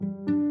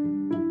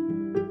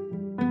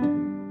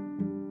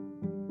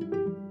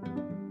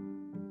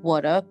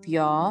What up,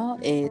 y'all?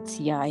 It's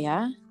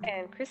Yaya,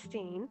 And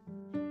Christine.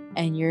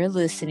 and you're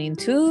listening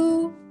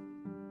to.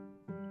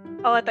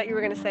 Oh, I thought you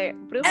were going to say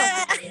Brujas.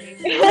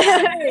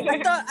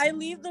 I thought I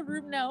leave the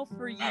room now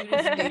for you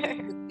to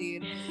say,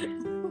 Christine.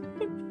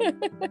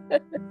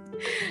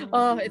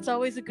 Oh, it's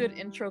always a good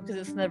intro because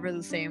it's never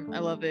the same. I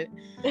love it.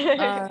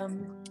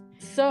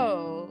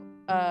 So,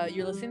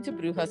 you're listening to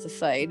Bruja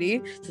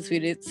Society, since we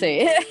didn't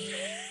say it.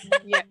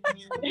 Yeah.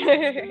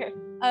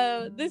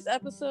 This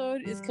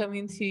episode is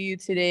coming to you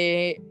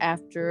today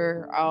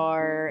after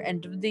our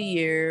end of the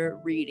year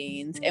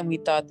readings, and we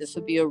thought this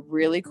would be a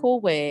really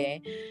cool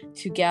way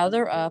to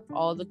gather up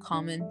all the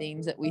common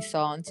themes that we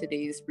saw in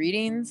today's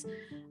readings.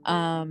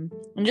 And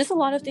just a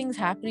lot of things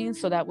happening,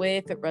 so that way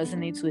if it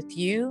resonates with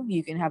you,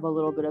 you can have a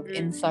little bit of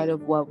insight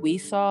of what we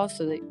saw,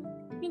 so that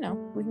we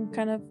can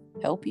kind of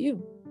help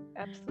you.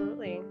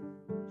 Absolutely.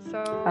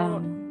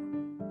 So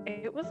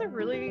it was a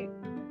really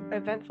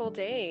eventful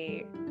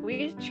day.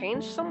 We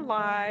changed some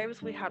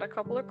lives. We had a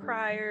couple of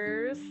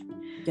criers.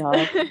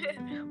 Yup.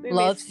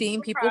 Love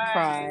seeing people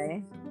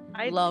cry.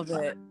 I love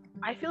it.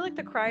 I feel like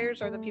the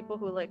criers are the people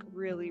who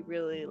really,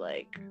 really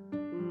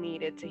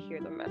needed to hear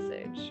the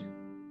message.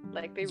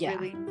 They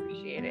really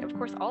appreciate it. Of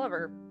course, all of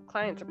our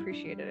clients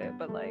appreciated it,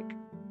 but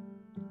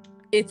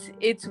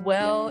it's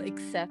well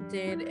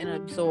accepted and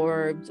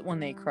absorbed when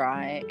they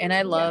cry, and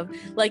I love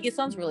it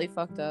sounds really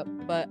fucked up,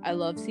 but I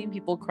love seeing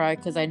people cry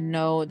because I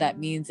know that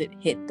means it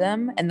hit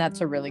them, and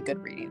that's a really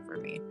good reading for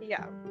me.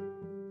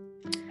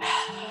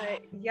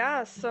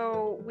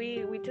 So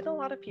we did a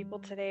lot of people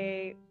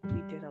today.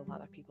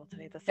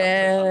 That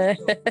sounds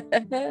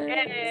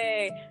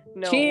Yay!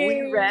 No,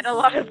 Cheers. We read a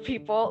lot of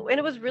people, and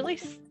it was really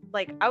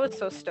I was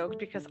so stoked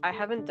because I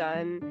haven't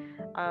done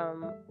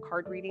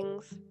card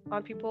readings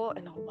on people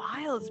in a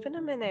while. It's been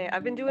a minute.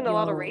 I've been doing a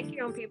lot of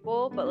Reiki on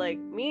people, but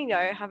me and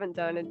I haven't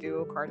done a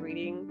duo card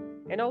reading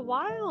in a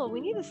while. We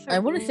need to start. I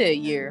want to say a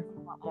year.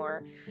 A lot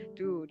more,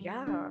 dude.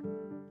 Yeah.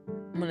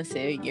 I'm gonna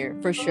say a year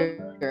for sure,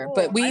 cool.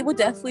 But we would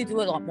definitely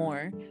do a lot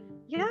more.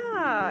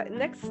 Yeah,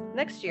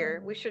 next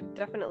year we should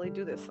definitely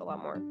do this a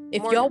lot more.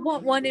 If y'all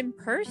want one in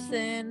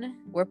person,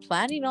 we're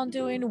planning on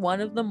doing one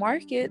of the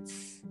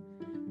markets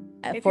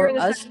for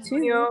us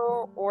too,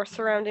 or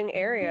surrounding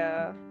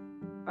area.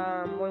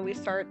 When we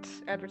start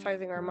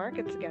advertising our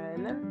markets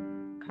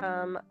again,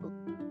 come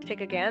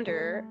take a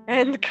gander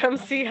and come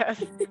see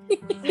us.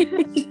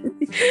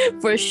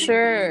 For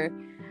sure.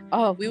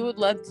 Oh, we would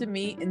love to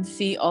meet and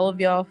see all of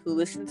y'all who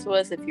listen to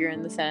us if you're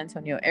in the San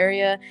Antonio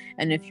area.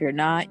 And if you're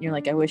not, you're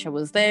like, I wish I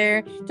was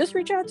there, just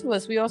reach out to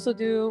us. We also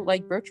do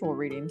virtual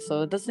readings,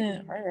 so it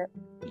doesn't hurt.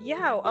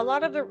 Yeah,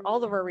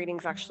 all of our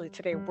readings actually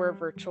today were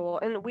virtual,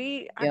 and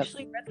we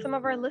actually read some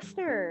of our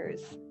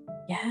listeners.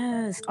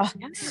 Yes. Oh,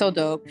 so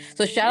dope.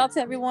 So shout out to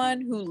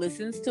everyone who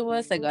listens to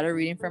us. I got a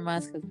reading from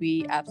us because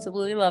we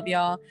absolutely love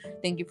y'all.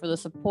 Thank you for the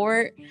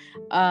support.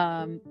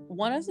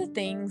 One of the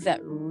things that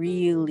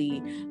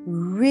really,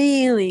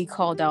 really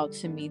called out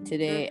to me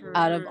today,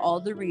 out of all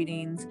the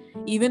readings,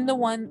 even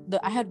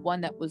I had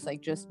one that was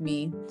just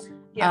me.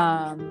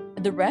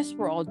 The rest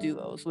were all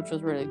duos, which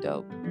was really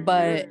dope.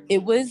 But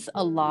it was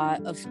a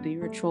lot of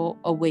spiritual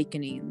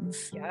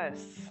awakenings.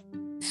 Yes.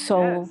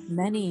 So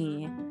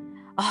many.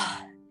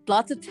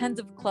 Lots of tens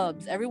of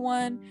clubs.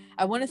 Everyone,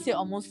 I want to say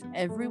almost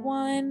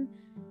everyone,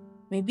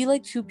 maybe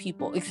 2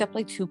 people, except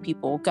 2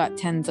 people got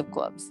tens of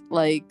clubs.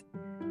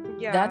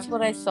 That's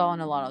what I saw in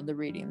a lot of the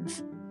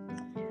readings.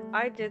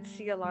 I did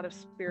see a lot of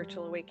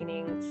spiritual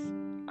awakenings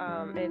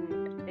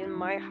in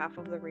my half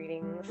of the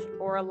readings,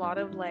 or a lot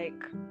of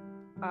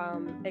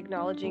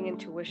acknowledging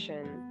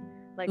intuition.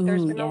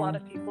 There's been a lot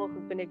of people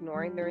who've been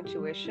ignoring their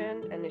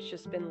intuition, and it's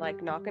just been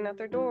knocking at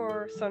their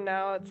door. So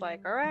now it's all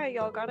right,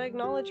 y'all gotta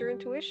acknowledge your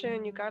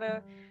intuition. You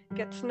gotta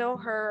get to know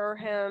her or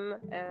him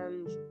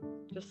and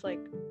just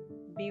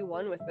be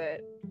one with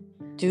it.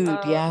 Dude,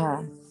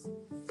 yeah.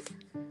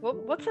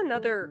 What's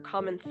another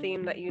common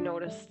theme that you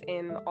noticed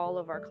in all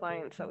of our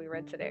clients that we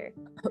read today?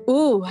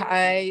 Ooh,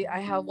 I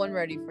have one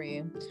ready for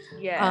you.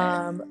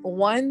 Yeah.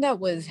 One that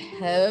was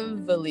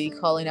heavily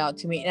calling out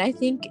to me, and I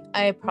think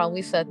I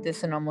probably said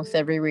this in almost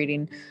every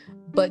reading,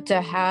 but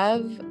to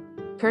have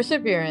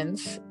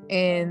perseverance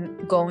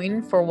in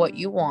going for what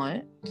you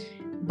want,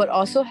 but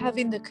also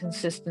having the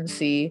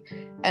consistency,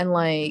 and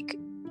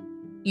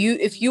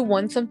if you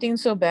want something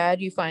so bad,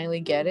 you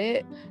finally get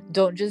it,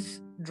 don't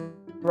just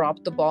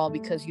drop the ball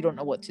because you don't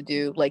know what to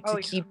do.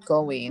 Keep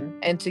going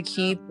and to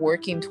keep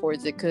working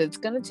towards it, because it's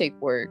gonna take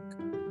work.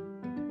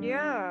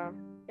 Yeah,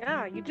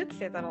 you did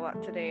say that a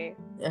lot today.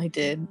 I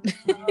did.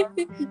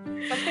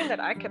 Something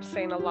that I kept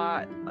saying a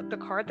lot, the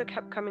card that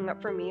kept coming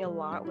up for me a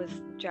lot was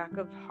Jack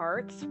of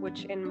Hearts,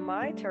 which in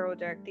my tarot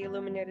deck, the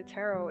Illuminated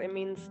Tarot, it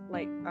means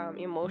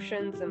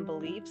emotions and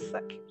beliefs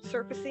that keep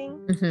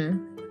surfacing.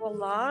 A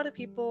lot of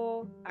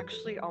people,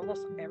 actually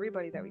almost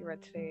everybody that we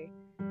read today,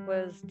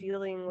 was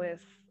dealing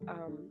with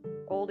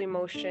old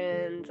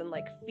emotions and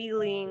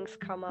feelings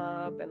come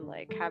up, and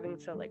having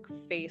to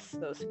face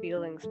those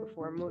feelings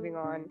before moving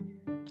on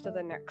to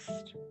the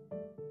next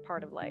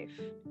part of life.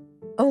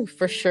 Oh,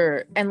 for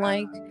sure. And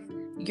like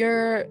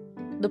your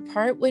the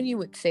part when you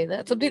would say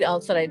that, something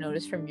else that I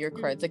noticed from your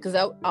cards, like,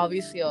 because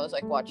obviously I was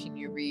like watching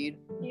you read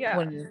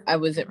when I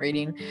wasn't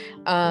reading,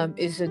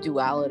 is the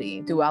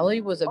duality.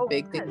 Duality was a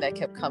big thing that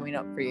kept coming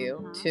up for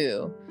you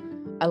too.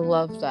 I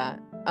love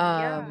that.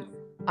 Yeah,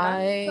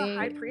 that's the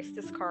High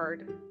Priestess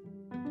card.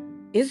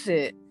 Is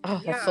it?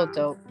 Oh, that's so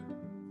dope.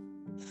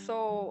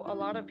 So a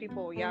lot of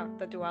people,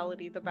 the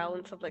duality, the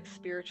balance of like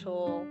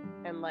spiritual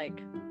and like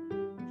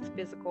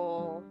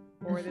physical,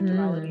 or the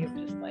duality of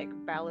just like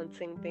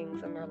balancing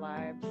things in their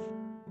lives.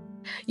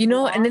 You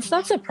know, and it's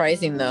not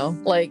surprising though,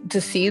 like to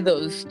see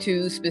those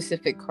two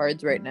specific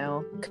cards right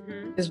now.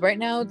 Because right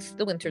now it's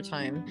the winter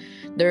time.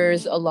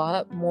 There's a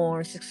lot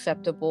more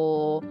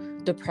susceptible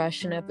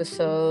depression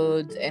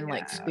episodes and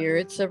like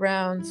spirits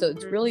around. So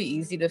it's really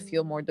easy to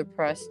feel more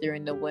depressed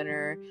during the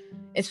winter,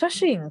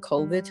 especially in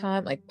COVID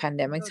time, like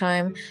pandemic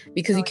time,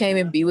 because you can't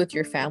even be with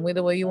your family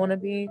the way you want to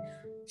be.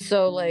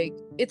 So like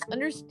it's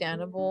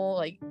understandable.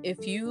 Like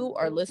if you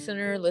are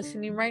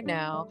listening right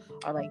now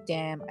are like,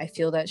 damn, I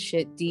feel that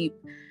shit deep.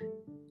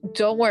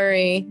 Don't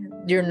worry,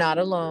 you're not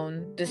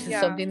alone. This is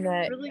something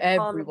that really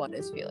everyone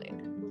is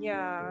feeling.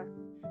 Yeah.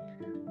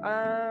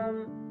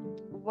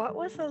 What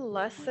was a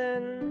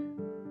lesson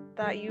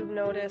that you've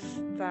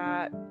noticed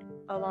that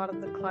a lot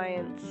of the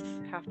clients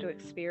have to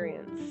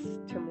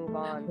experience to move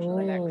on to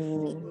the next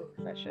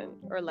session,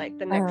 or like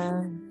the next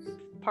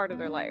part of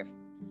their life?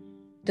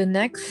 The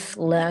next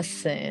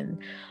lesson,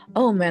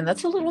 oh man,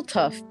 that's a little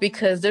tough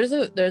because there's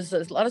a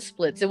lot of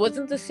splits. It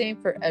wasn't the same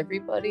for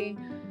everybody,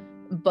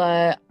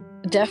 but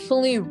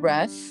definitely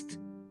rest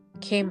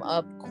came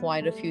up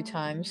quite a few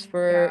times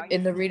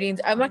in the readings.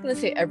 I'm not going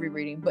to say every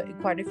reading, but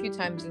quite a few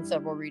times in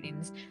several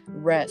readings,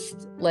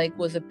 rest like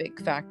was a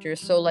big factor.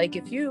 So like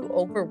if you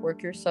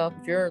overwork yourself,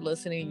 if you're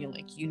listening,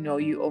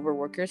 you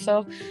overwork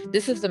yourself,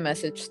 this is the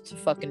message to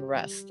fucking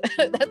rest.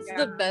 That's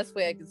the best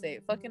way I can say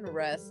it. Fucking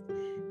rest,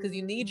 because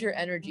you need your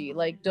energy.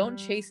 Like, don't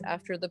chase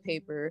after the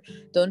paper,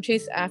 don't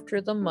chase after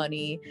the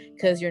money,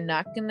 because you're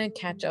not gonna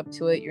catch up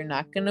to it. You're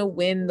not gonna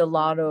win the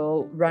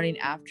lotto running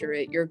after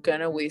it. You're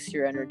gonna waste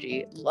your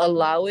energy.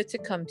 Allow it to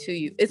come to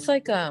you. It's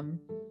like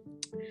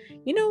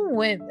you know,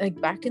 when like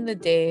back in the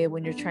day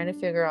when you're trying to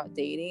figure out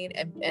dating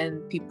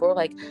and people are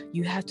like,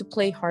 you have to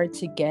play hard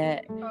to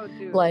get. Oh,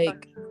 dude,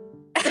 like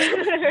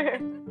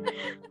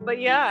but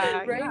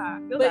right?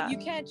 But you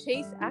can't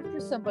chase after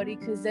somebody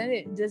because then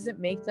it doesn't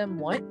make them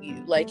want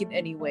you like in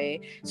any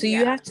way. So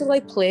you have to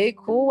like play it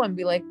cool and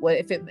be like, what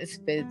if it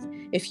misfits?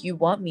 If you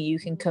want me, you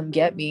can come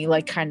get me,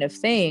 like kind of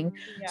thing.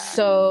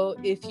 So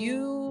if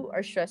you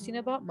are stressing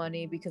about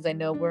money, because I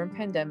know we're in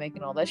pandemic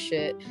and all that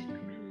shit,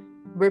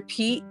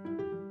 repeat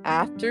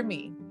after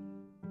me.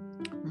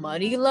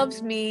 Money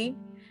loves me.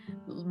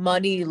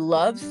 Money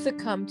loves to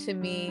come to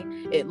me.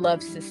 It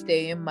loves to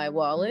stay in my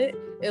wallet.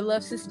 It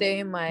loves to stay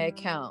in my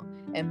account.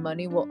 And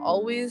money will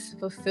always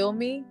fulfill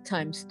me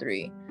times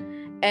 3.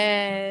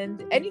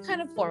 And any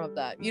kind of form of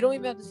that. You don't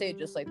even have to say it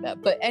just like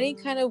that. But any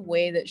kind of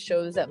way that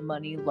shows that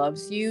money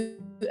loves you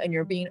and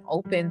you're being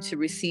open to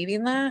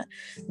receiving that,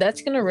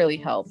 that's going to really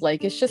help.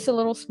 Like, it's just a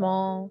little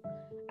small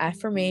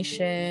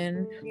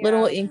affirmation,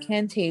 little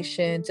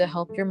incantation to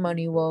help your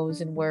money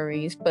woes and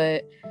worries.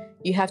 But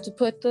you have to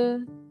put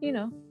the, you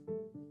know,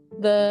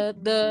 not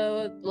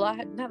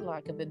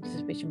lack of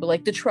anticipation, but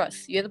like the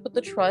trust. You have to put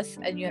the trust,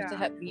 and you have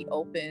to be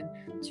open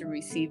to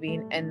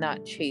receiving and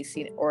not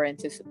chasing or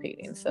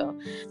anticipating. So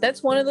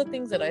that's one of the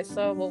things that I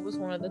saw. What was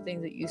one of the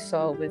things that you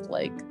saw with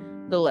like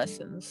the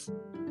lessons?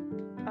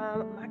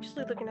 I'm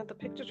actually looking at the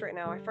pictures right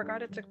now. I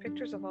forgot I took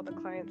pictures of all the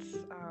clients'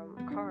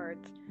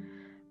 cards.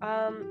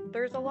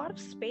 There's a lot of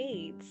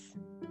spades,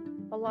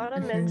 a lot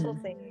of mental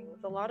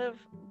things, a lot of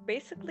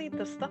basically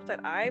the stuff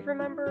that I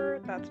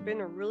remember that's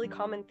been a really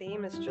common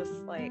theme is just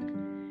like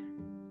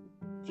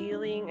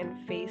dealing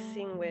and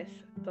facing with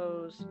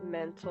those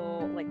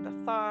mental, like the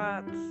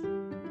thoughts,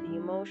 the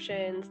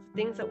emotions, the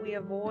things that we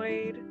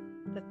avoid,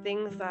 the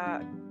things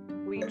that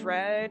we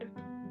dread,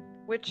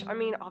 which, I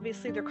mean,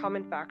 obviously they're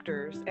common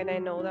factors. And I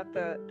know that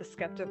the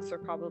skeptics are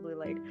probably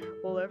like,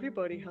 well,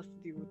 everybody has to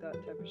deal with that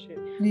type of shit.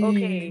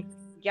 Okay,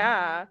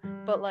 yeah,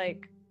 but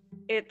like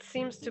it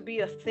seems to be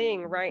a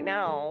thing right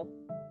now,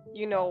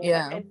 you know.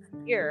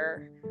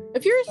 Here,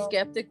 if you're a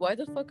skeptic, why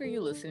the fuck are you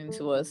listening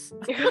to us?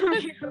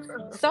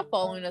 Stop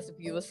following us if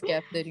you're a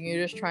skeptic and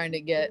you're just trying to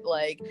get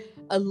like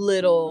a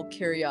little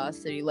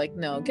curiosity. Like,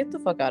 no, get the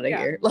fuck out of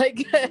here.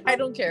 Like, I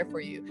don't care for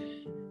you.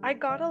 I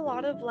got a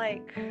lot of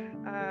like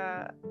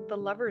the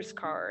Lover's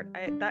card.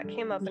 That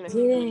came up in a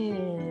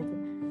few.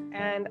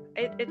 And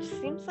it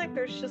seems like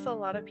there's just a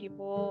lot of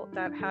people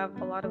that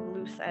have a lot of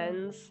loose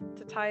ends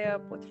to tie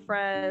up with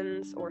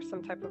friends or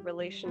some type of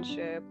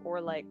relationship,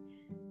 or like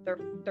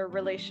their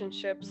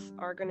relationships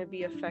are going to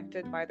be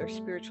affected by their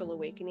spiritual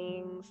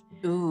awakenings.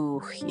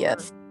 Ooh,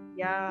 yes.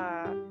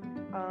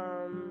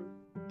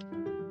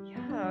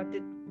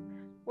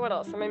 What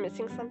else? Am I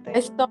missing something? I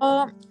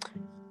saw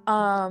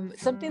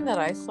something that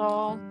I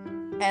saw,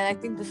 and I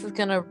think this is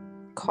gonna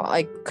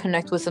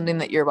connect with something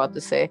that you're about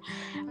to say.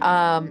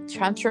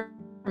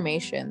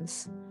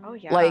 transformations. Oh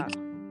yeah. Like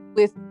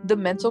with the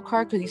mental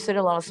card, because you said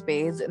a lot of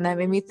spades, and that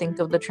made me think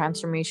of the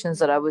transformations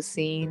that I was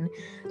seeing.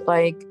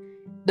 Like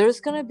there's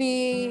gonna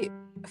be,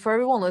 for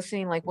everyone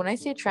listening, like when I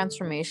say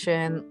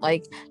transformation,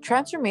 like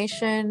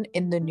transformation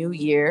in the new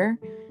year,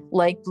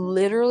 like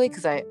literally,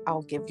 because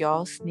I'll give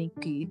y'all a sneak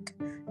peek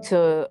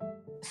to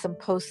some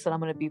posts that I'm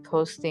gonna be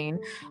posting,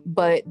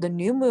 but the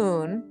new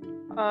moon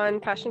On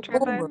Passion Tribe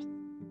full moon Vibes.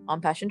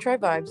 on Passion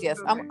Tribe Vibes. Yes,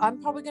 Okay.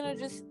 I'm probably gonna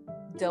just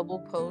double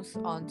post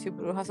on To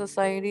Bruja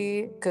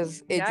Society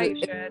because Yeah, you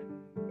should.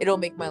 it'll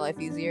make my life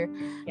easier.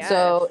 Yes.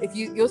 So if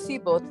you'll see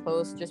both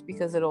posts just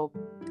because it'll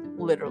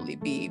literally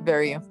be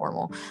very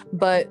informal.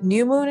 But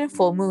new moon and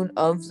full moon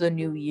of the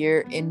new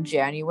year in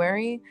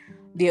January,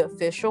 the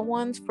official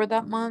ones for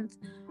that month,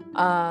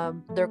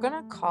 they're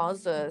gonna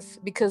cause us,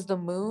 because the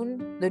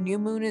new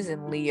moon is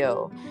in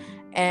Leo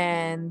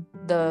and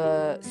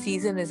the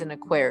season is in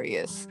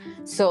Aquarius.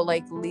 So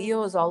like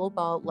Leo is all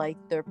about like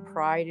their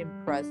pride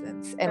and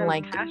presence and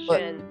like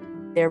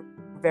passion. They're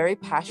very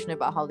passionate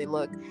about how they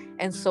look.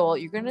 And so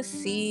you're gonna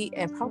see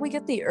and probably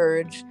get the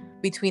urge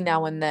between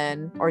now and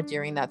then or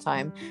during that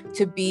time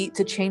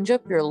to change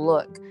up your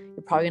look.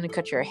 You're probably gonna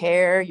cut your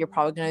hair, you're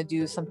probably gonna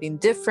do something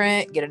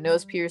different, get a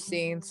nose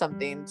piercing,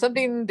 something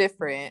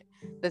different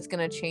that's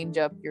gonna change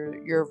up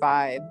your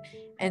vibe.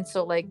 And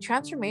so like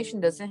transformation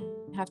doesn't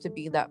have to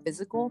be that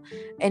physical,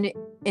 and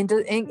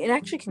it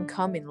actually can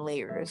come in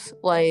layers.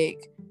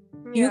 Like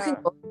you can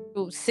go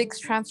through 6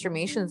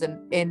 transformations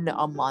in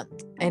a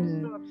month,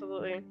 and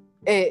absolutely.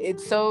 it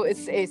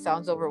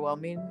sounds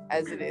overwhelming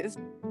as it is,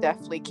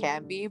 definitely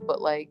can be,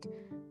 but like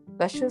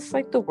that's just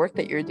like the work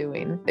that you're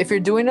doing. If you're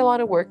doing a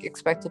lot of work,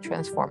 expect to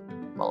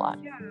transform a lot.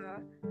 Yeah.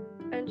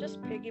 And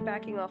just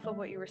piggybacking off of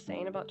what you were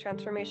saying about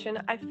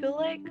transformation, I feel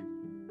like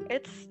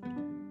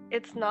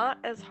it's not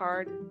as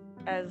hard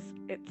as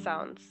it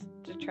sounds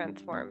to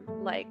transform.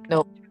 Like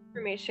Nope.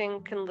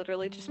 Transformation can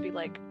literally just be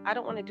like, I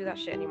don't want to do that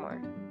shit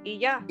anymore.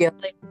 Yeah.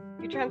 Like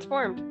you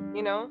transformed,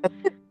 you know?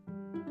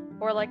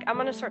 Or like, I'm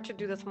gonna start to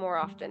do this more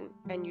often,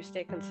 and you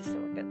stay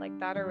consistent with it. Like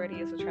that already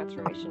is a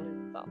transformation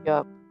in itself.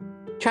 Yep.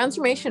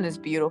 Transformation is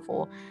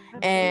beautiful.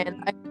 Absolutely.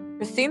 And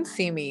Christine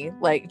see me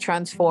like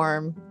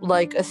transform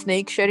like a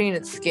snake shedding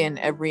its skin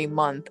every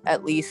month,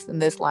 at least in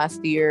this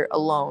last year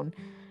alone.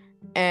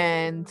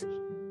 And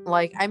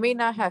like I may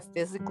not have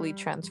physically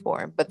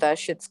transformed, but that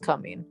shit's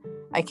coming.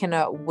 I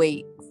cannot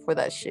wait for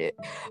that shit.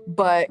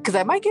 But because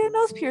I might get a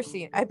nose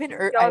piercing. I've been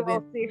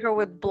see her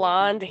with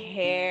blonde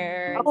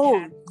hair.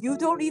 Oh, you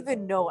don't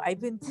even know.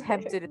 I've been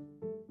tempted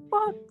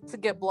to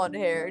get blonde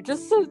hair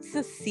just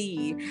to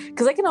see,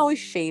 because I can always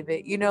shave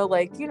it. You know,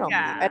 like me.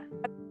 I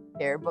don't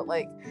care, but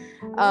like,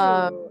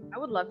 I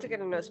would love to get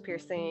a nose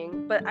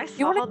piercing, but I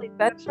saw how they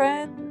best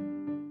friend.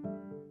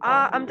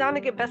 I'm down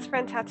to get best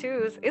friend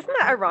tattoos. Isn't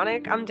that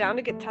ironic? I'm down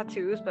to get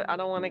tattoos, but I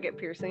don't want to get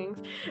piercings.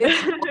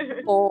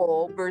 It's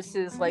whole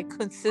versus like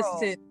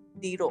consistent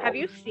needle. Have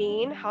you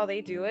seen how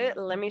they do it?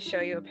 Let me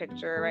show you a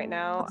picture right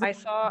now. I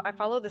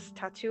follow this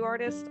tattoo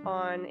artist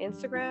on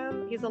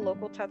Instagram. He's a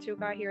local tattoo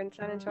guy here in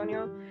San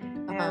Antonio,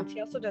 and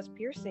he also does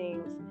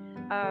piercings.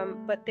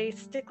 But they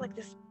stick like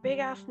this big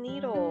ass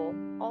needle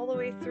all the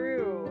way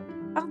through.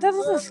 Oh, that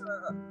doesn't.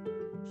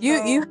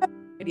 You have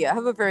I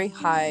have a very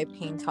high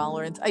pain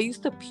tolerance. I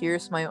used to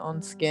pierce my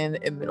own skin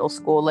in middle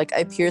school. Like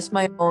I pierced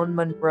my own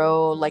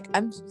Monroe. Like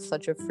I'm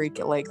such a freak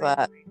like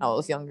that when I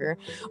was younger.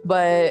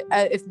 But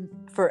if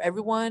for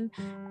everyone,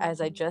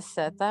 as I just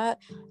said that,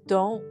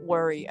 don't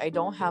worry. I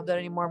don't have that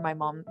anymore. My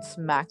mom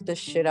smacked the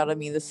shit out of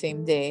me the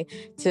same day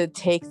to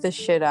take the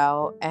shit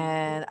out,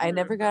 and I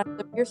never got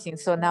the piercing.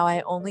 So now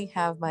I only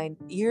have my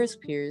ears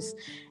pierced,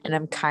 and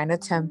I'm kind of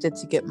tempted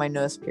to get my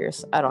nose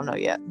pierced. I don't know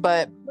yet,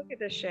 but look at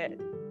this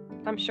shit.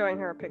 I'm showing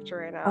her a picture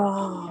right now.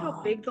 Oh. See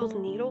how big those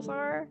needles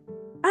are?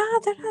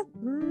 They're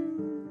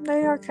not.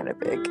 They are kind of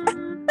big.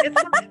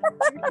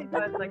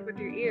 It's like with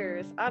your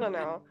ears. I don't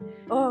know.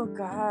 Oh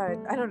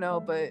God, I don't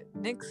know. But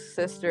Nick's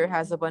sister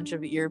has a bunch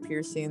of ear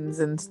piercings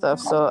and stuff.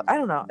 So I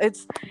don't know.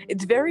 It's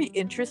very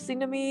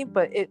interesting to me.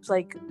 But it's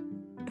like,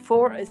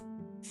 for a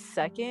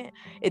second,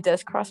 it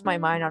does cross my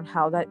mind on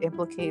how that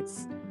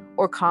implicates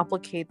or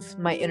complicates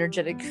my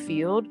energetic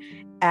field,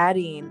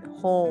 adding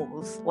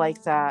holes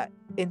like that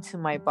into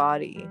my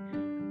body.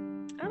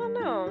 I don't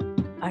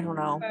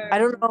know.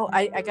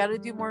 I gotta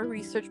do more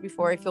research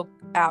before I feel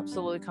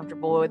absolutely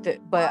comfortable with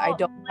it, but I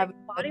don't have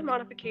body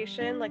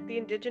modification, like the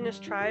indigenous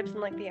tribes in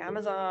like the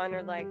Amazon,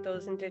 or like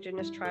those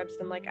indigenous tribes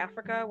in like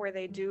Africa where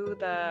they do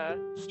the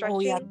stretching. Oh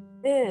yeah,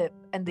 the lip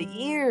and the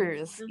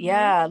ears.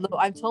 Yeah, look,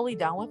 I'm totally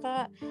down with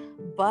that.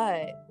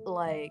 But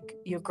like,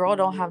 your girl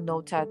don't have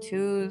no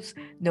tattoos,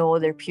 no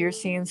other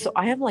piercings, so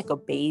I am like a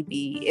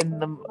baby in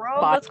the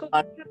body. Let's go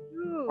get tattoos.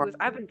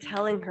 I've been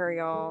telling her,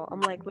 y'all. I'm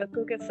like, let's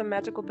go get some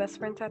magical best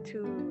friend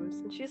tattoos,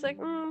 and she's like,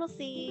 we'll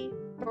see.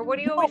 Or what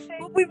do you always say?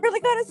 We really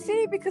gotta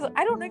see, because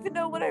I don't even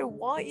know what I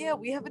want yet.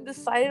 We haven't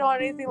decided on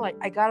anything. Like,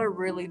 I gotta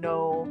really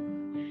know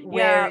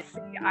where. Yeah,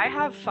 see, I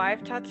have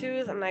 5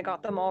 tattoos, and I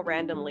got them all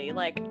randomly.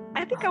 Like,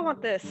 I think I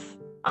want this.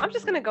 I'm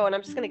just gonna go and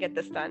I'm just gonna get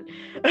this done.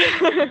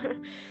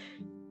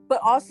 but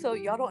also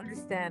y'all don't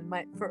understand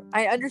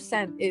I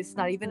understand it's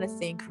not even a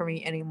thing for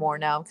me anymore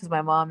now because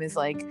my mom is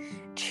like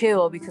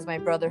chill because my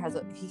brother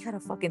he got a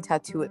fucking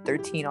tattoo at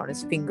 13 on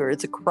his finger.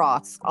 It's a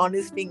cross on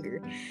his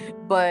finger.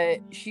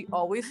 But she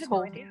always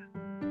told me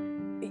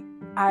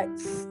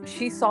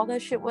she saw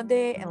that shit one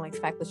day and like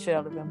smacked the shit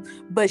out of him.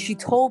 But she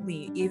told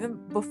me even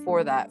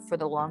before that, for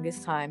the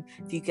longest time,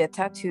 if you get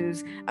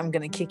tattoos, I'm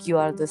gonna kick you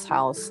out of this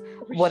house.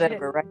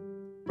 Whatever, right?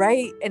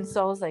 Right? And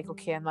so I was like,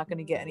 okay, I'm not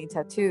gonna get any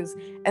tattoos.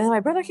 And then my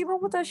brother came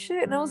up with that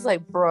shit, and I was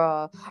like,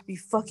 bruh, are you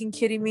fucking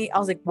kidding me? I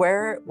was like,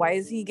 why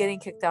is he getting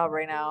kicked out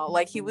right now?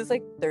 Like, he was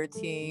like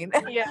 13.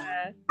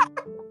 Yeah.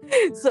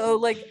 So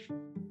like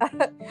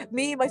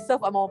me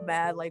myself, I'm all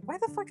mad, like, why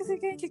the fuck is he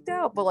getting kicked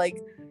out? But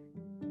like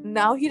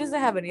now he doesn't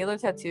have any other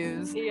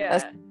tattoos. Yeah.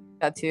 That's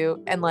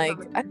tattoo. And like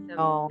I don't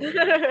know.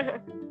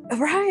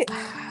 Right?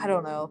 I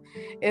don't know.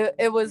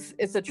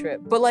 It's a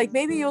trip. But like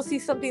maybe you'll see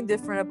something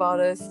different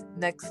about us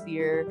next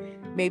year.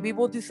 Maybe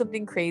we'll do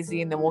something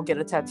crazy and then we'll get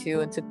a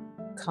tattoo and to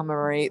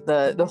commemorate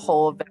the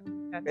whole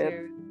event.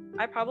 Tattoo.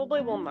 I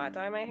probably will not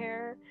dye my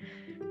hair.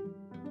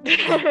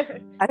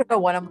 I don't know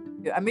what I'm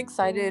gonna do. I'm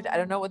excited. I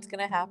don't know what's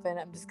gonna happen.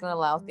 I'm just gonna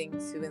allow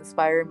things to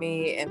inspire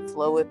me and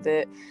flow with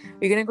it. Are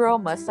you gonna grow a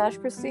mustache,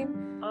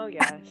 Christine? Oh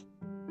yes.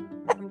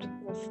 I'm just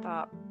gonna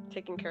stop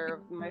taking care of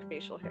my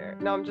facial hair.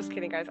 No, I'm just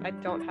kidding, guys. I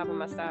don't have a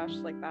mustache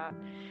like that.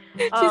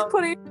 She's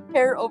putting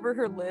hair over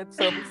her lips.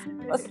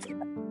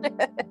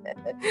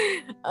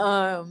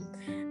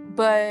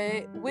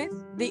 But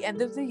with the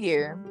end of the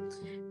year,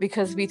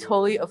 because we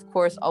totally, of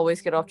course,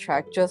 always get off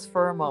track just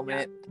for a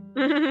moment.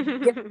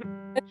 Yeah.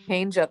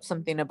 Change up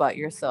something about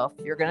yourself.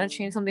 You're gonna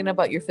change something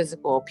about your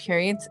physical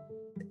appearance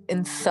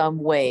in some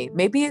way.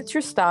 Maybe it's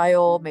your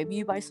style. Maybe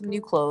you buy some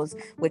new clothes,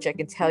 which I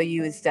can tell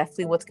you is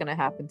definitely what's gonna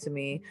happen to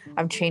me.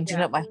 I'm changing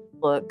up my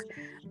look.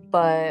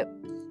 But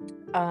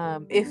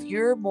if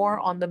you're more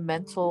on the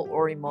mental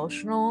or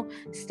emotional,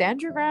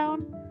 stand your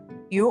ground.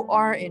 You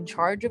are in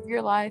charge of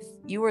your life.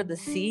 You are the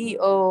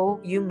CEO.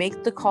 You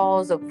make the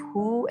calls of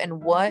who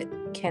and what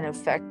can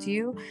affect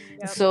you.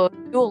 Yep. So if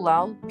you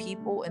allow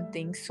people and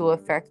things to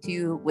affect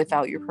you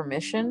without your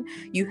permission,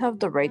 you have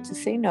the right to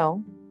say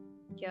no.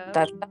 Yep.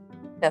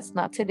 That's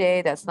not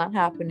today. That's not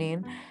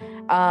happening.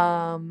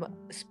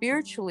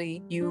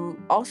 Spiritually, you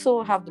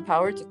also have the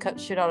power to cut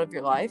shit out of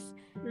your life.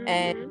 Mm-hmm.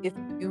 And if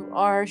you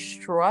are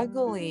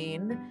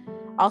struggling,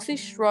 I'll say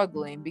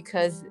struggling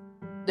because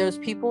there's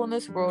people in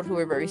this world who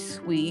are very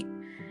sweet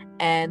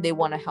and they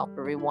want to help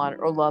everyone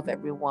or love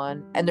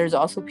everyone. And there's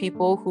also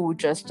people who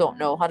just don't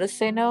know how to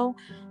say no.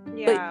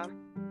 Yeah. But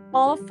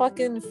all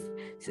fucking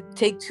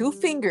take two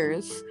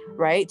fingers,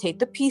 right? Take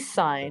the peace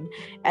sign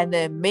and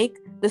then make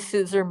the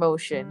scissor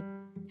motion.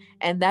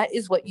 And that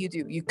is what you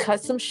do. You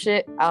cut some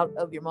shit out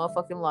of your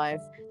motherfucking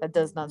life that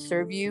does not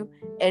serve you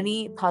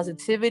any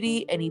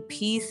positivity, any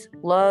peace,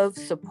 love,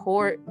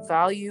 support,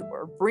 value,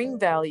 or bring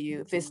value.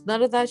 If it's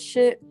none of that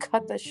shit,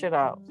 cut that shit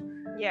out.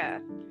 Yeah.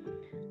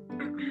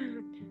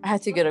 I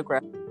had to get a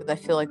grab because I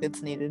feel like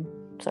it's needed.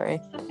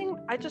 Sorry.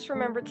 I just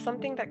remembered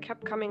something that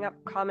kept coming up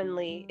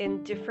commonly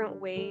in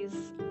different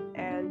ways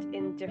and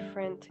in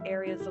different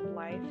areas of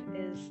life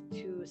is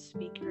to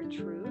speak your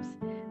truth.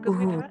 Because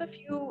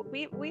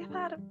we've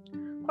had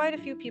quite a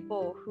few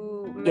people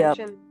who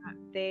mentioned that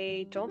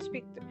they don't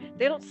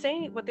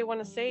say what they want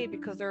to say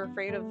because they're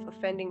afraid of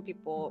offending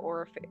people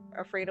or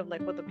afraid of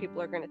like what the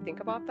people are going to think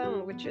about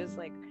them, which is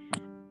like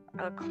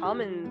a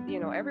common,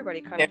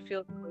 everybody kind of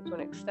feels to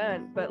an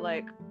extent, but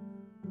like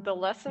the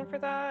lesson for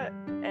that,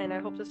 and I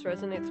hope this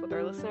resonates with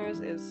our listeners,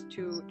 is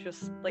to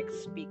just like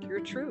speak your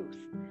truth.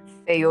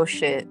 Say your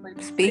shit.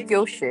 Like, speak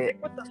your shit.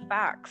 With the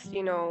facts,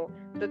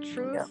 the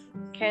truth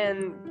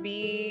can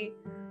be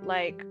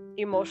like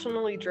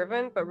emotionally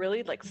driven, but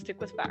really like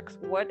stick with facts.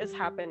 What is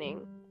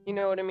happening? You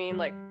know what I mean?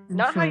 Like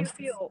not how you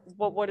feel,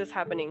 but what is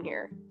happening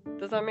here.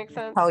 Does that make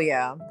sense? Hell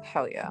yeah.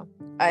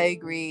 I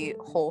agree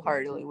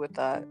wholeheartedly with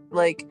that.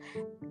 Like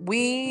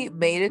we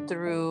made it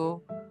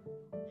through,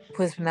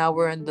 because now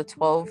we're in the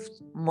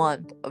 12th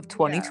month of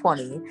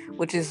 2020,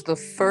 which is the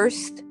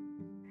first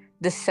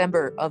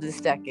December of this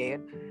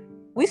decade.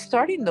 We're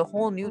starting the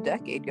whole new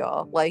decade,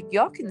 y'all. Like,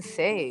 y'all can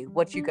say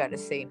what you gotta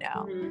say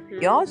now.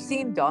 Mm-hmm. Y'all have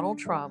seen Donald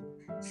Trump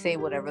say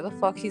whatever the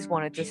fuck he's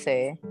wanted to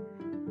say.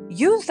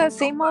 Use that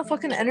same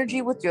motherfucking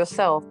energy with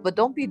yourself, but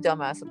don't be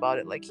dumbass about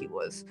it like he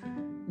was.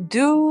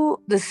 Do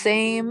the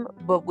same,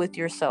 but with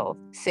yourself.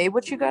 Say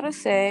what you gotta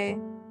say.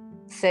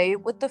 Say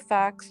it with the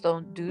facts.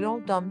 Don't do no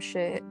dumb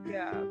shit.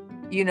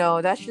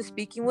 Yeah. That's just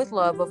speaking with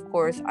love, of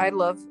course.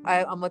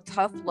 I'm a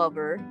tough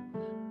lover.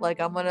 Like,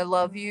 I'm gonna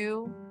love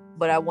you,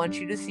 but I want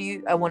to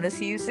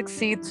see you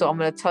succeed, so I'm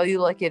gonna tell you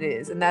like it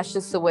is. And that's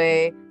just the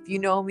way, if you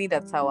know me,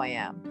 that's how I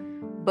am.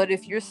 But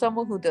if you're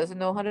someone who doesn't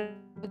know how to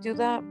do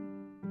that,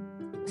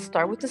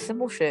 start with the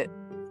simple shit.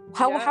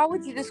 How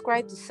would you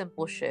describe the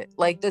simple shit?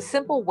 Like the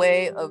simple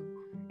way of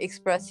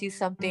expressing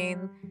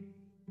something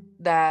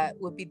that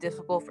would be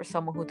difficult for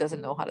someone who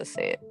doesn't know how to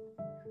say it,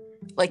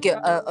 like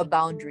a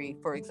boundary,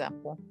 for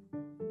example.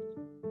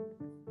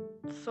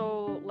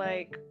 So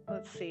like,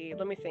 let's see,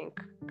 let me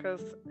think,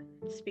 because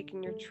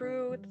speaking your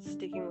truth,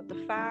 sticking with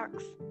the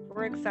facts.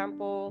 For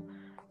example,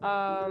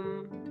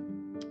 um,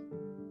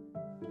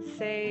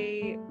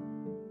 say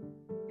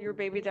your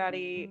baby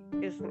daddy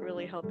isn't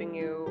really helping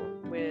you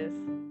with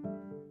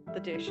the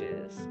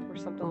dishes or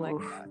something like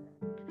Oof. that.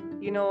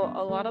 You know,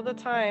 a lot of the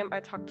time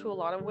I talk to a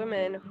lot of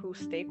women who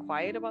stay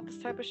quiet about this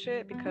type of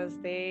shit because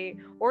they,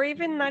 or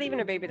even not even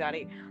a baby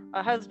daddy,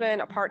 a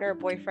husband, a partner, a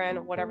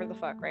boyfriend, whatever the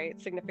fuck,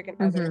 right? Significant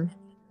other.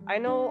 I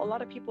know a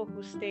lot of people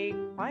who stay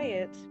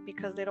quiet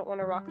because they don't want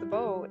to rock the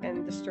boat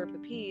and disturb the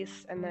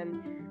peace, and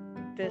then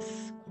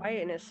this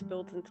quietness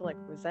builds into like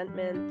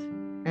resentment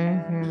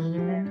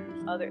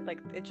and other, like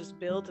it just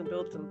builds and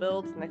builds and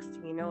builds. Next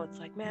thing you know, it's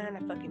like, man, I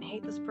fucking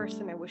hate this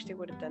person. I wish they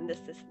would have done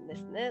this, this, and this,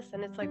 and this.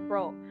 And it's like,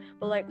 bro,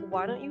 but like,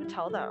 why don't you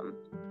tell them?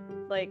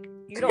 Like,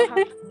 you don't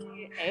have to say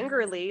it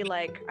angrily,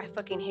 like, I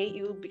fucking hate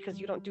you because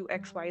you don't do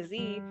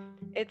XYZ.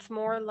 It's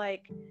more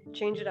like,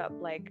 change it up.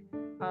 Like,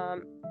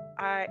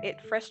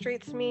 it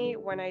frustrates me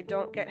when I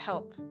don't get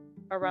help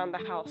around the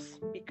house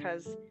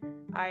because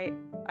I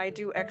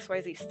do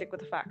XYZ, stick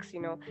with the facts,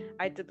 you know.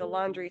 I did the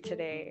laundry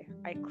today.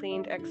 I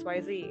cleaned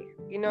XYZ,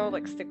 you know,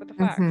 like stick with the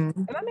facts.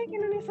 Am I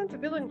making any sense?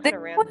 I'm feeling kind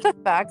of random. With the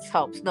facts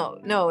helps.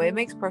 No, it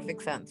makes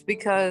perfect sense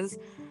because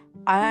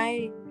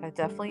I have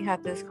definitely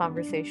had this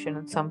conversation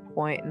at some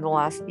point in the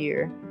last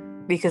year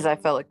because I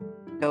felt like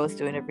I was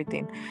doing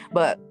everything,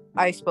 but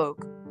I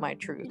spoke my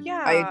truth.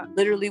 Yeah. I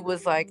literally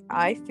was like,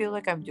 I feel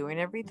like I'm doing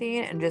everything,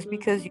 and just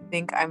because you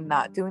think I'm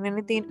not doing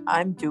anything,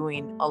 I'm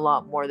doing a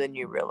lot more than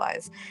you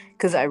realize.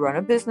 Because I run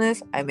a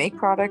business, I make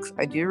products,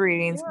 I do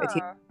readings, I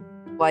teach.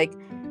 Like,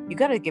 you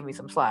gotta give me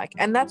some slack.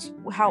 And that's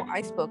how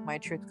I spoke my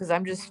truth, because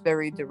I'm just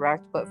very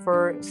direct. But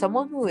for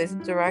someone who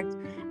isn't direct,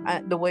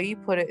 the way you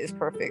put it is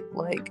perfect.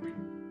 Like,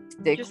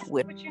 stick just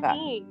with what you that.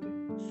 need.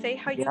 Say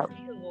how you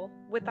feel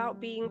without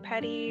being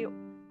petty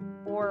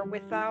or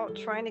without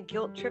trying to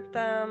guilt trip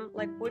them.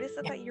 Like, what is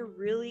it that you're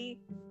really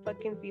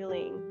fucking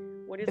feeling?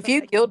 What is if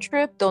you guilt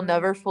trip, they'll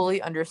never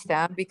fully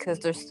understand because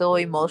they're still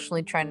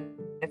emotionally trying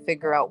to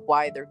figure out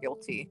why they're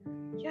guilty.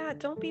 Yeah,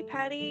 don't be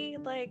petty.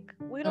 Like,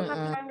 we don't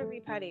have time to be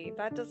petty.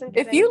 That doesn't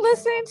If you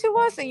listening to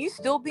us and you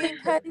still being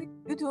petty,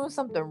 you're doing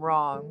something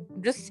wrong.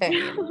 I'm just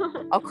saying.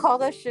 I'll call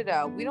that shit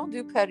out. We don't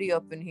do petty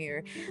up in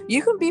here.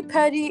 You can be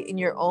petty in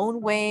your own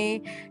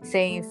way,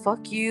 saying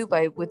fuck you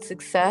with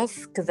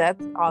success, because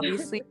that's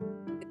obviously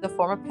the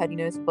form of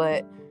pettiness,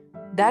 but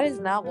that is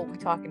not what we're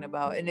talking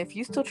about. And if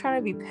you're still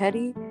trying to be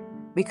petty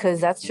because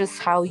that's just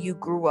how you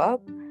grew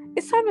up,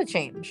 it's time to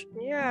change.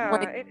 Yeah,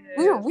 like, it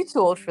is. we too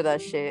old for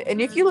that shit.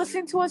 And if you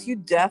listen to us, you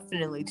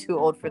definitely too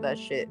old for that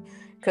shit.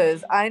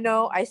 Because I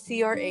know I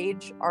see our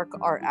age,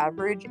 our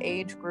average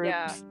age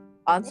groups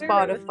on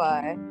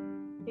Spotify.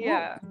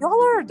 Yeah. Well,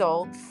 y'all are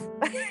adults.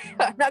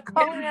 I'm not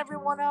calling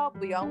everyone out,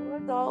 but y'all are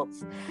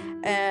adults.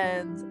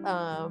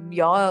 And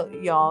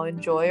y'all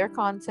enjoy our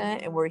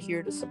content, and we're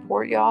here to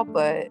support y'all,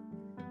 but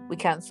we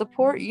can't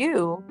support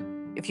you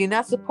if you're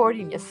not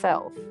supporting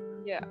yourself.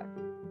 Yeah.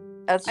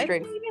 That's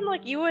straight. I think even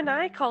like you and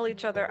I call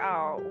each other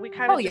out. We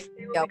kind of say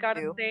what we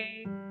gotta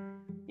say.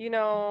 You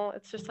know,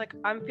 it's just like,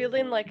 I'm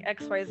feeling like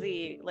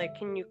XYZ. Like,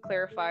 can you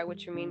clarify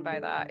what you mean by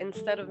that?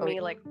 Instead of me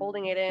like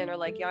holding it in, or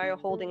like Yaya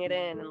holding it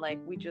in, and like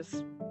we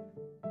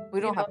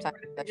don't have time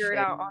to figure it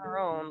out on our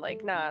own.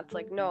 Like, nah, it's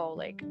like, no,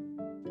 like,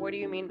 what do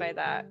you mean by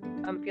that?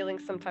 I'm feeling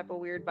some type of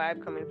weird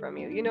vibe coming from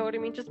you. You know what I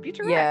mean? Just be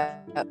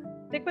direct.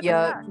 Stick with the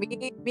facts.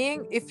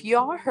 If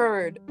y'all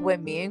heard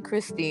when me and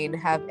Christine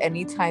have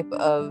any type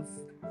of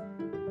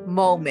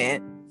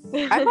moment,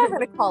 I'm not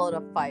gonna call it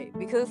a fight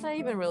because it's not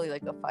even really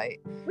like a fight.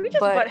 We just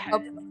butt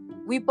heads.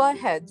 We butt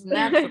heads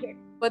naturally.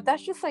 But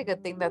that's just like a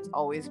thing that's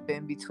always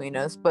been between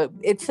us. But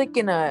it's like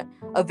in a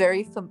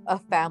very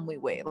family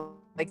way,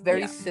 like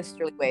very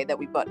sisterly way that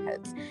we butt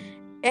heads.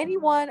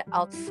 Anyone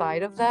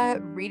outside of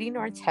that reading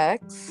our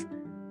texts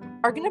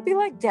are gonna be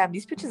like, damn,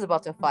 these bitches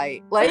about to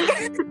fight. Like,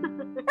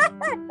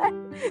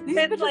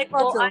 it's like,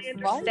 well, I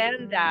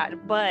understand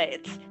that,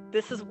 but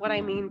this is what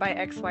I mean by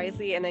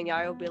XYZ. And then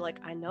Yaya will be like,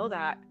 I know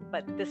that,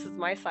 but this is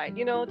my side.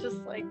 You know,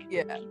 just like,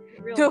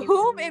 to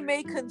whom it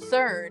may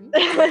concern.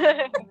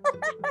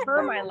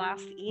 Per my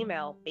last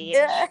email, bitch.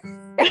 Yeah.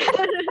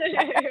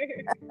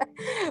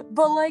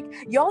 But like,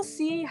 y'all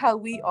see how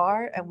we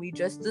are, and we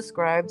just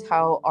described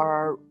how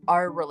our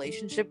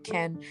relationship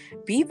can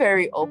be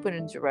very open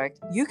and direct.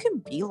 You can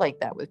be like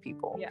that with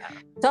people. Yeah.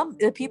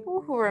 The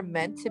people who are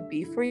meant to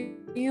be for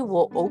you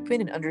will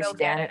open and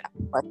understand it.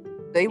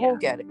 They will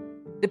get it.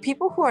 The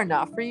people who are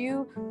not for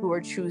you, who are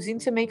choosing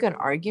to make an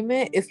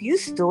argument, if you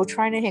still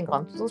trying to hang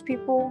on to those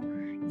people,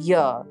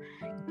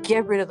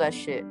 get rid of that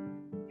shit.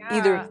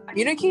 Either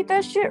communicate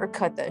that shit or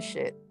cut that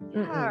shit.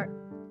 Yeah.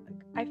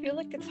 I feel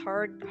like it's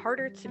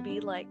harder to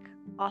be like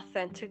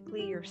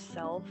authentically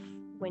yourself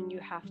when you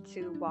have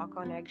to walk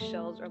on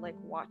eggshells or like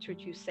watch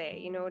what you say.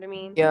 You know what I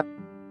mean? Yeah.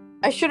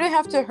 I shouldn't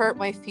have to hurt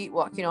my feet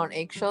walking on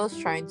eggshells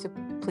trying to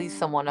please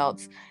someone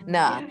else.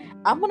 Nah,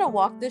 I'm gonna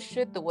walk this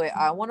shit the way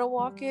I want to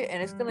walk it,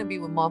 and it's gonna be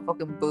with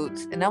motherfucking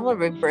boots, and I'm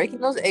gonna be breaking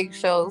those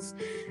eggshells,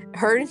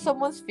 hurting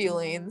someone's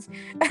feelings.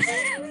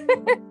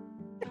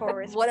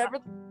 Taurus. Whatever.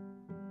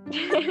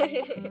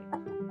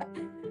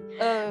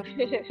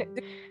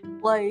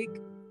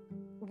 Like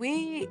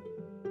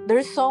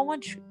there's so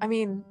much. I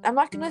mean, I'm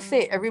not gonna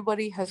say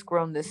everybody has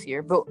grown this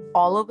year, but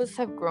all of us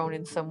have grown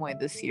in some way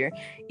this year.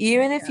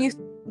 Even if you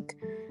think,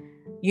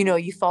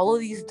 you follow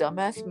these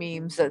dumbass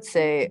memes that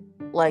say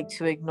like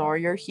to ignore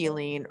your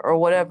healing or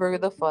whatever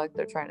the fuck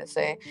they're trying to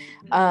say,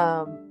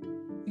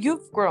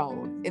 you've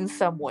grown in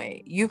some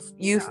way. You've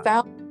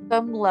found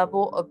some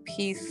level of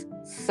peace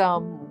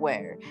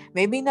somewhere.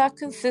 Maybe not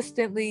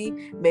consistently,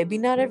 maybe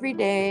not every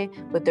day,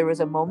 but there was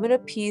a moment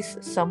of peace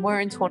somewhere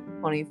in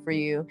 2020 for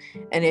you.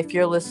 And if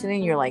you're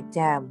listening, you're like,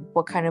 damn,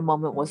 what kind of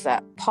moment was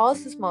that?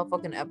 Pause this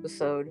motherfucking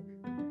episode.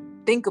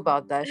 Think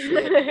about that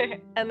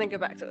shit. And then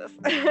get back to this.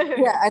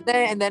 Yeah,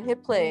 and then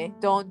hit play.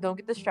 Don't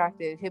get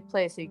distracted. Hit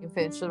play so you can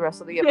finish the rest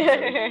of the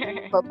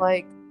episode. But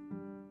like,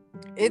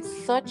 it's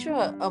such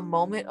a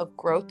moment of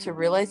growth to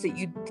realize that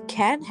you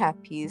can have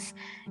peace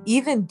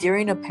even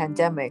during a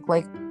pandemic.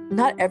 Like,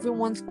 not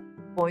everyone's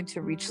going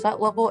to reach that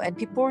level, and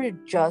people are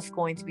just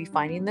going to be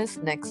finding this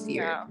next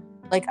year. Yeah.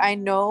 Like, I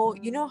know,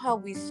 how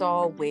we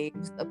saw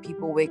waves of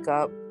people wake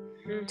up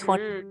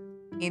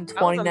 2019.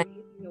 That was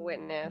amazing to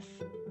witness.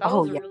 That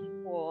was really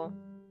cool.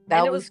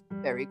 That was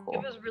very cool.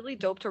 It was really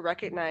dope to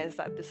recognize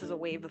that this is a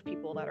wave of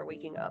people that are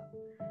waking up.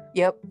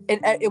 Yep. And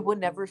it would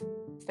never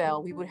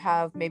fail. We would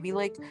have maybe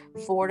like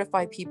 4 to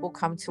 5 people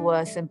come to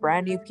us, and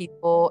brand new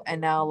people, and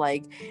now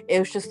like it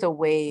was just a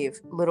wave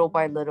little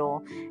by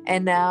little,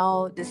 and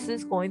now this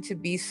is going to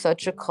be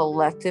such a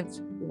collective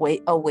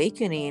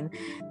awakening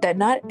that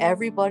not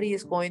everybody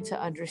is going to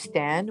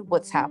understand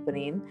what's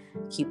happening.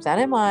 Keep that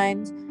in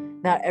mind.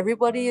 Not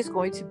everybody is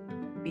going to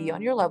be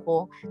on your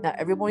level. Not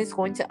everybody's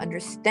going to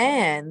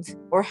understand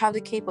or have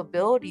the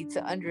capability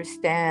to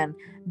understand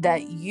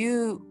that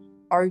you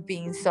are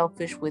being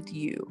selfish with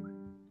you.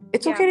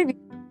 It's okay to be.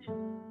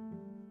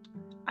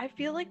 I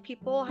feel like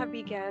people have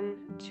begun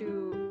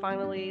to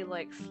finally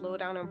like slow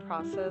down and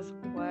process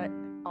what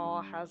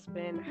all has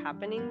been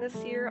happening this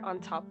year, on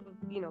top of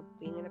being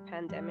in a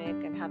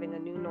pandemic and having a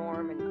new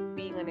norm and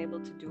being unable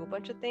to do a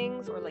bunch of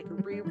things, or like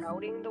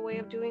rerouting the way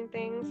of doing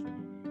things.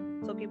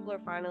 So people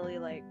are finally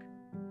like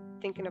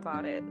thinking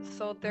about it.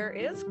 So there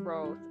is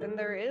growth and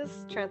there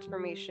is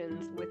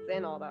transformations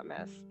within all that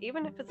mess,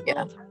 even if it's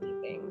little tiny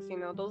things.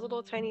 Those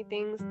little tiny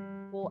things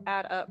will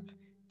add up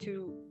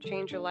to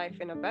change your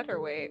life in a better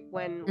way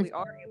when we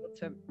are able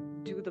to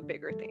do the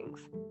bigger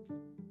things.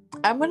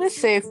 I'm gonna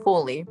say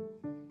fully,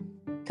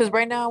 because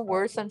right now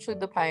we're essentially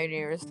the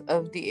pioneers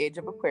of the age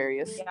of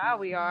Aquarius. Yeah,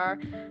 we are.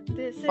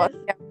 This is of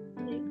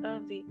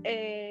the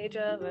age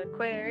of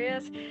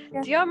Aquarius.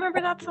 Do y'all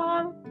remember that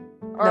song?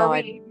 Or no, are we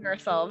eating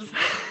ourselves?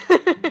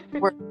 Oh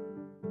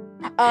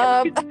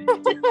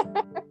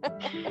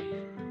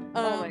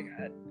my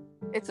god.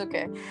 It's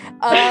okay.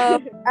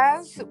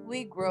 As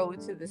we grow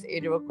into this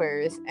age of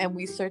Aquarius and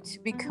we start to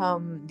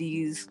become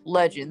these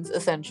legends,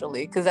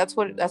 essentially, because that's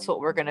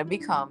what we're gonna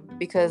become,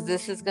 because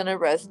this is gonna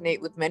resonate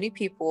with many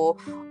people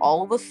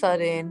all of a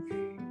sudden.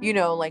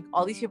 Like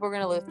all these people are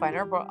gonna find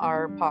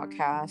our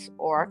podcast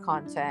or our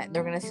content, and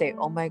they're gonna say,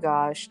 "Oh my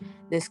gosh,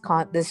 this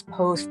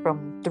post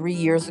from 3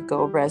 years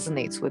ago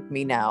resonates with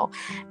me now,"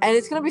 and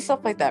it's gonna be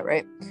stuff like that,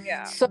 right?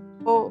 Yeah. So,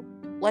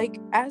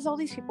 like, as all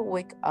these people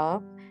wake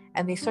up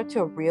and they start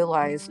to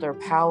realize their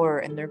power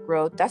and their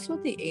growth, that's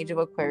what the age of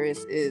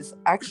Aquarius is.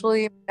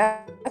 Actually,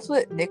 that's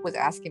what Nick was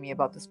asking me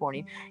about this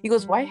morning. He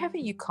goes, "Why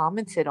haven't you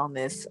commented on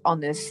this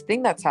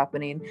thing that's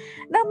happening?"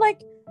 And I'm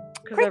like,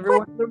 because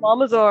everyone their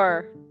mamas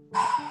are.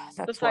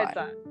 That's besides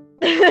why.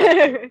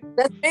 That.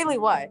 That's mainly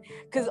why,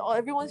 because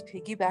everyone's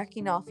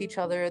piggybacking off each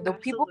other. The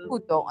people who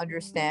don't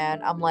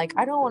understand, I'm like,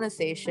 I don't want to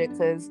say shit,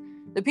 because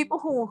the people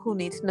who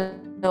need to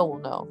know will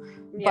know.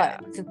 Yeah.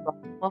 But since we're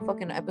on a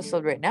fucking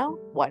episode right now,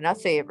 why not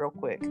say it real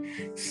quick?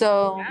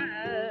 So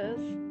yes.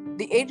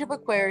 The Age of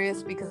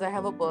Aquarius, because I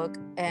have a book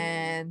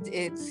and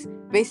it's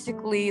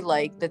basically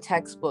like the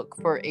textbook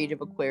for Age of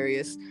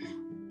Aquarius.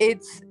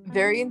 It's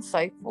very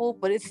insightful,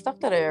 but it's stuff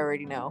that I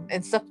already know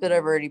and stuff that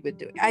I've already been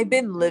doing. I've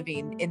been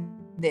living in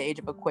the Age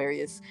of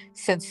Aquarius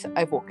since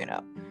I've woken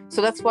up.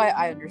 So that's why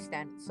I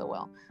understand it so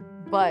well.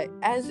 But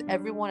as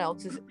everyone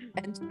else is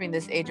entering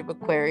this Age of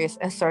Aquarius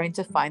and starting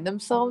to find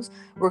themselves,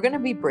 we're going to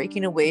be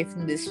breaking away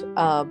from this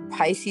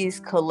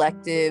Pisces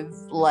collective,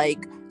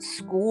 like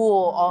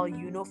school, all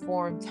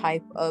uniform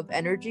type of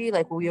energy.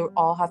 Like we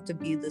all have to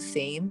be the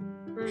same.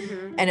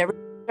 Mm-hmm. And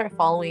everyone start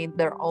following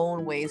their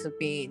own ways of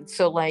being.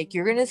 So like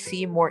you're going to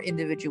see more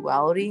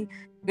individuality.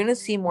 You're going to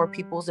see more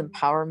people's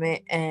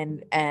empowerment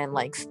and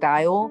like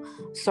style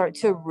start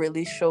to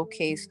really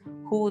showcase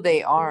who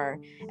they are.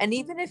 And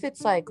even if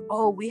it's like,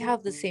 oh, we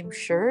have the same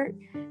shirt,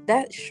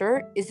 that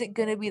shirt isn't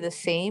going to be the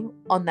same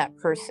on that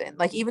person.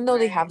 Like even though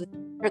they have the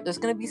shirt, there's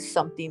going to be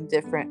something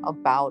different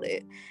about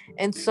it.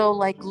 And so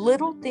like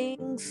little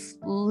things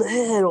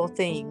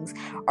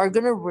are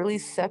going to really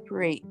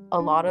separate a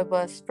lot of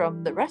us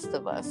from the rest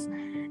of us.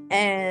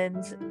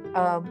 And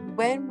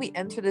when we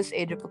enter this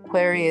Age of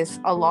Aquarius,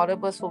 a lot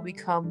of us will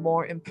become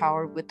more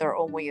empowered with our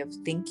own way of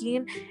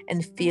thinking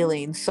and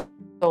feeling. So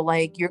So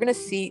like you're gonna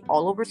see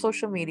all over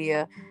social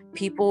media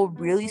people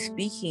really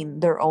speaking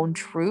their own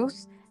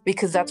truth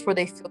because that's where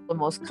they feel the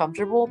most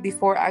comfortable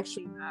before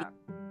actually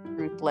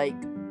truth like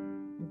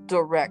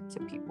direct to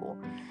people.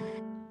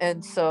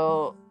 And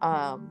so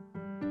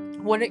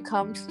when it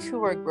comes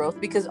to our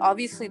growth, because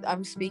obviously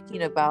I'm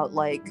speaking about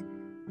like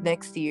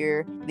next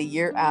year, the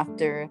year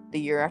after, the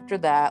year after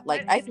that,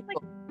 like I can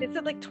go, Is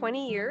it like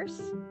 20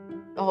 years?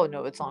 oh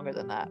no, it's longer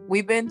than that.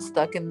 We've been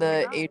stuck in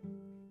the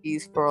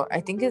 80s for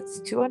I think it's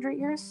 200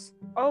 years.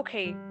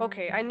 Okay.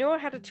 I knew I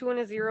had a 2 and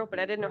a 0, but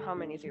I didn't know how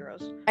many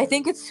zeros. I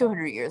think it's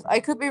 200 years. I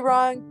could be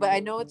wrong, but I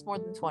know it's more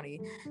than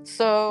 20.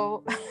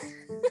 So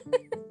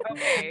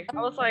Okay.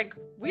 I was like,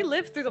 we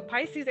lived through the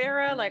Pisces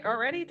era, like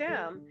already?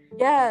 Damn.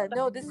 yeah,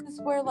 no, this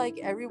is where like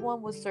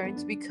everyone was starting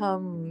to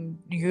become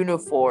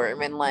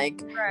uniform and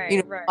like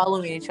Right.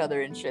 following each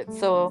other and shit.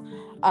 So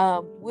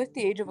with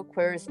the age of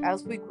Aquarius,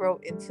 as we grow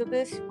into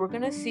this, we're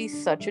gonna see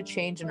such a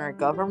change in our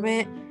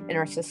government, in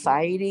our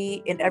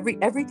society, in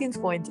everything's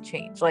going to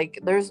change. Like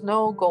there's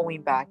no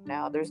going back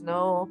now. There's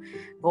no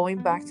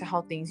going back to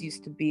how things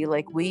used to be.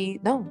 Like we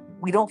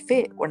don't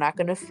fit. We're not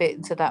gonna fit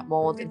into that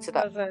mold, into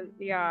that.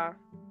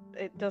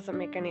 It doesn't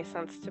make any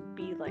sense to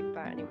be like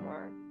that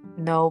anymore.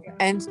 Nope.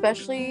 And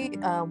especially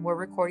we're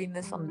recording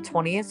this on the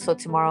 20th, so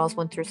tomorrow's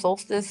winter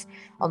solstice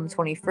on the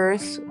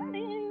 21st.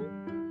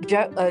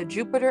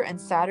 Jupiter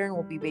and Saturn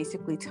will be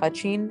basically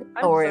touching.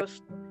 I'm so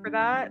stoked for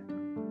that.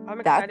 I'm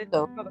excited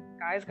to see how the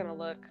sky's gonna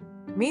look.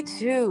 Me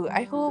too.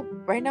 I hope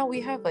right now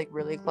we have like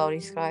really cloudy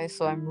skies,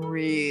 so I'm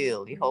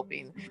really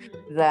hoping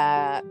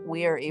that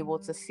we are able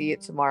to see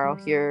it tomorrow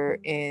here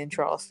in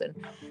Charleston.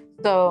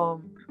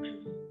 So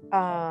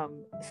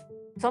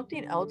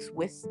something else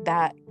with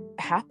that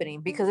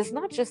happening, because it's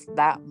not just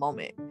that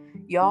moment.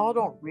 Y'all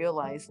don't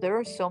realize there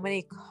are so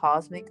many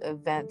cosmic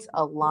events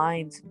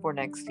aligned for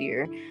next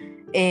year.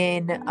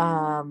 In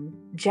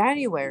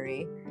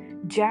January,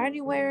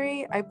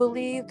 I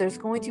believe there's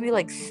going to be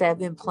like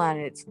 7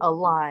 planets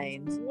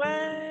aligned.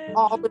 What?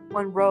 All in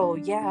one row.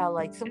 Yeah,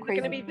 like some crazy.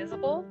 Is it going to be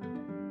visible?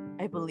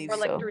 I believe so. Or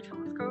like so. through a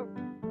telescope?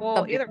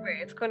 Well, either way,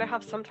 it's going to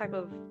have some type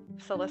of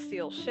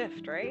celestial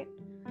shift, right?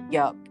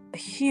 Yup.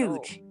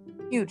 Huge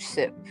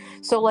shift.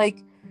 So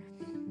like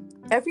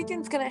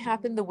everything's gonna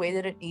happen the way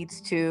that it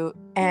needs to,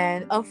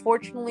 and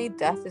unfortunately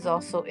death is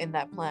also in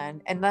that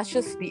plan, and that's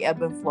just the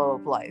ebb and flow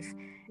of life.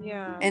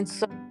 Yeah. And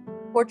so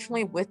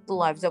unfortunately, with the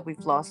lives that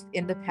we've lost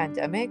in the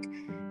pandemic,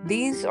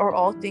 these are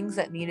all things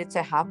that needed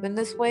to happen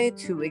this way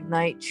to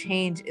ignite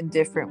change in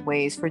different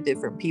ways for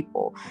different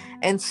people.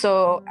 And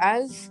so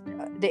as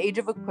the age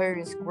of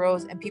Aquarius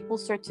grows and people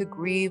start to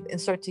grieve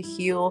and start to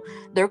heal,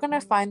 they're going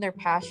to find their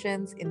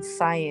passions in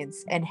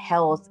science and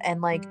health,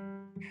 and like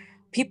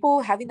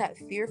people having that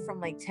fear from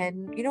like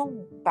 10,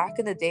 back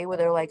in the day where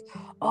they're like,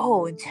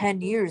 oh, in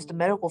 10 years the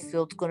medical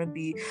field's going to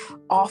be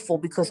awful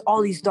because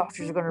all these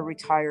doctors are going to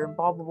retire and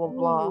blah blah blah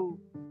blah. Ooh,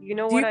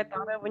 what I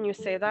thought of when you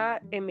say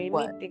that? It made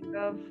me think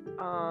of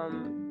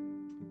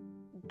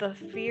the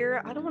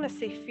fear. I don't want to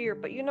say fear,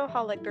 but you know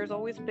how like there's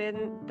always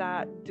been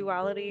that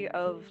duality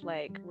of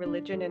like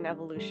religion and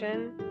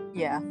evolution.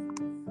 Yeah,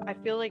 I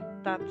feel like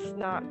that's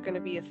not going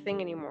to be a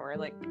thing anymore.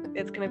 Like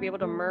it's going to be able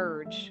to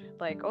merge.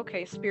 Like,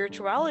 okay,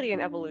 spirituality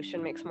and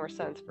evolution makes more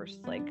sense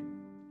versus like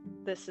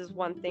this is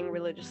one thing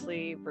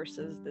religiously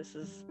versus this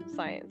is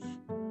science.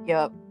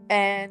 Yep.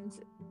 And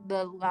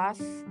the last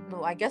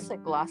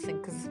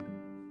thing, because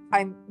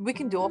we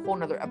can do a whole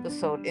nother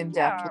episode in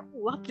depth. Yeah,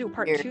 we'll have to do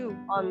part 2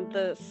 on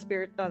the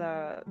spirit,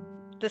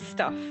 this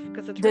stuff,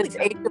 because it's really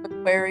age of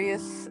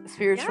Aquarius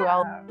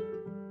spirituality.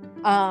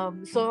 Yeah.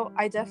 So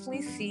I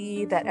definitely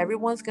see that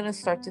everyone's gonna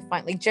start to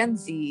find, like, Gen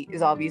Z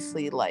is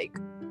obviously like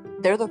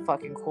they're the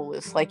fucking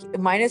coolest, like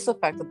minus the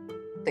fact that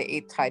they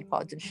ate Tide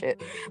Pods and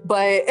shit,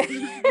 but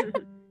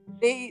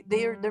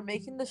they're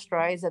making the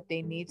strides that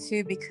they need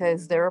to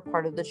because they're a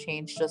part of the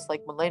change, just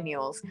like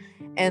millennials.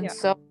 And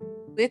so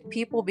with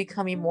people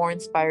becoming more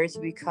inspired to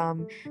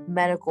become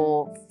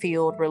medical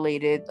field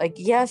related, like,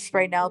 yes,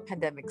 right now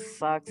pandemic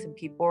sucks and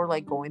people are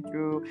like going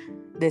through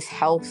this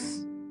health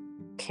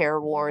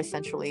care war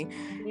essentially.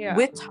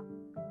 With time,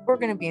 we're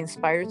going to be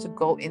inspired to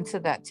go into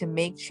that, to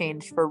make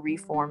change for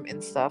reform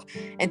and stuff,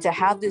 and to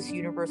have this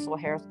universal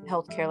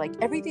health care. Like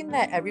everything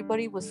that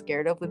everybody was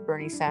scared of with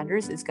Bernie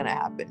Sanders is going to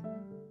happen.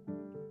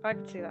 I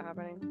can see that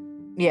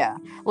happening. Yeah,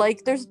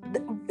 like it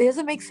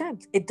doesn't make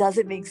sense. It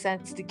doesn't make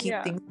sense to keep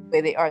things the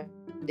way they are.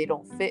 They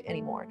don't fit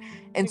anymore.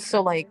 And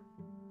so like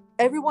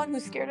everyone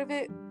who's scared of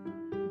it,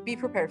 be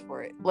prepared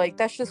for it. Like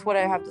that's just what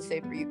I have to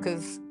say for you,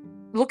 because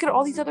look at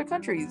all these other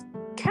countries.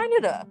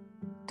 Canada,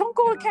 don't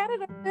go to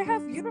Canada. They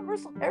have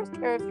universal health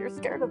care if you're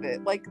scared of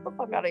it. Like, get the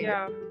fuck out of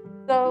here.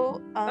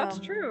 So that's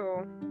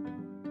true.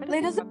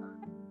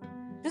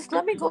 Just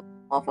let me go to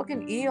a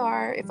fucking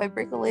ER if I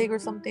break a leg or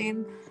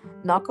something.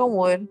 Knock on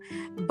wood.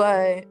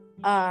 But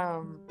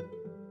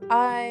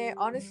I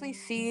honestly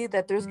see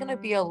that there's going to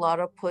be a lot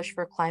of push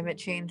for climate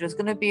change. There's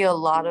going to be a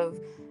lot of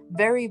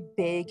very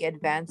big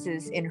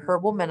advances in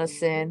herbal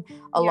medicine,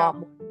 a lot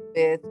more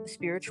with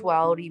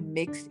spirituality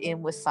mixed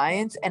in with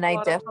science, and A I lot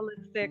of definitely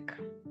holistic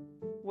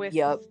with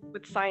yep,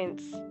 with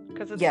science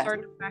because it's yes,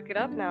 starting to back it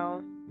up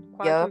now.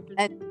 yep, Quantum physics.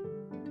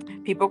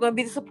 and people are gonna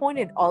be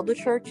disappointed. All the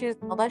churches,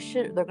 all that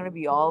shit, they're gonna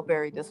be all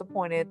very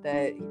disappointed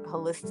that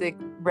holistic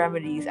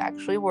remedies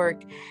actually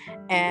work,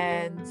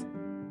 and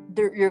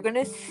you're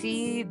gonna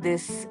see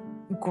this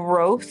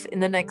growth in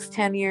the next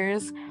 10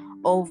 years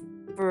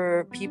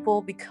over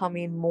people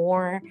becoming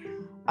more.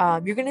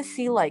 You're gonna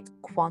see like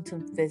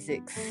quantum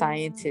physics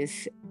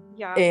scientists,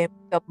 Yeah.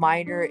 a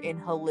minor in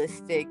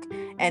holistic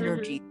Mm-hmm.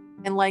 energy,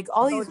 and like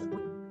all So these,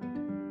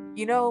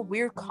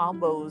 weird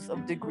combos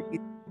of degrees.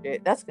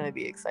 Shit. That's gonna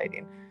be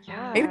exciting.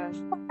 Maybe yes.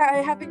 I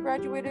haven't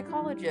graduated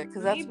college yet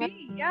because that's my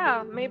Maybe,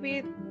 yeah.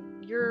 Maybe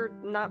you're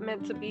not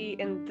meant to be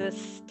in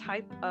this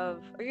type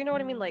of, or you know what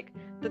I mean? Like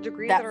the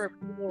degrees that that are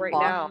available right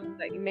block. now,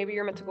 that maybe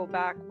you're meant to go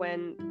back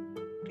when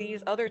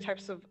these other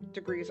types of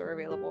degrees are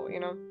available,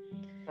 you know?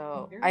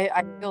 So Very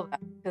I cool. feel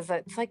that because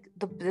it's like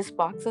this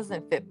box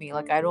doesn't fit me.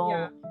 Like I Yeah.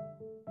 don't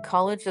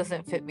college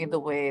doesn't fit me the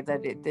way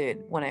that it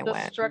did when I The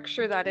went.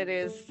 structure that it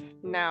is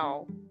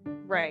now.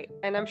 Right.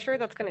 And I'm sure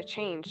that's going to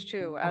change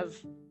too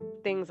as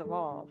things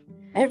evolve.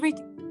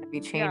 Everything's gonna be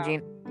Yeah.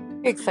 changing.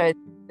 I'm excited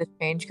for this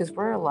change because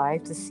we're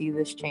alive to see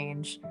this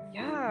change.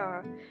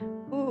 Yeah.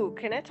 Ooh,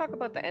 can I talk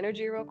about the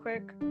energy real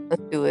quick?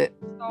 Let's do it.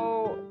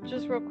 So,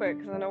 just real quick,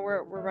 because I know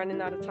we're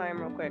running out of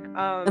time real quick.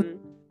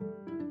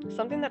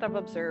 Something that I've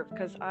observed,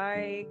 because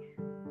I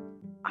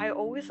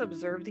always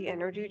observe the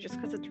energy just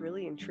because it's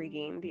really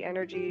intriguing. The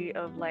energy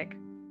of like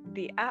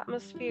the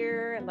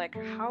atmosphere, and like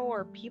how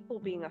are people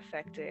being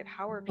affected?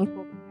 How are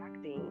people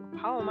reacting?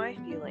 How am I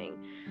feeling?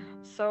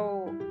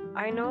 So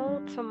I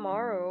know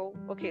tomorrow.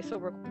 Okay, so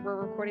we're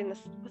recording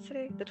this. What's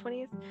today? The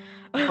 20th.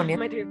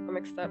 My days are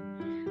mixed up.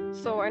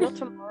 So I know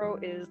tomorrow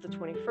is the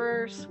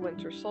 21st,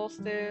 winter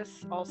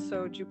solstice.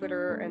 Also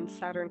Jupiter and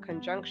Saturn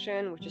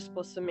conjunction, which is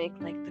supposed to make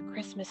like the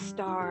Christmas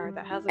star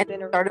that hasn't And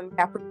been start around. of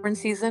Capricorn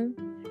season.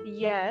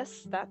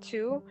 Yes, that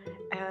too.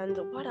 And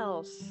what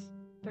else?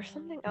 There's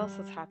something else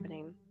that's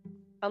happening.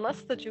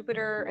 Unless the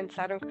Jupiter and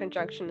Saturn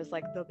conjunction is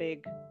like the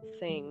big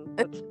thing.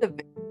 It's the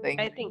big thing.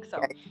 I think so.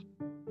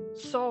 Yeah.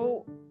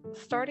 So,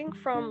 starting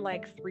from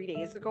like 3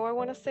 days ago, I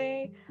want to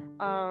say,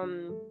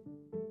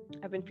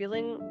 I've been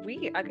feeling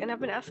weak, and I've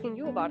been asking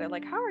you about it.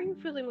 Like, how are you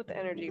feeling with the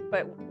energy?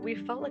 But we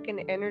felt like an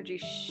energy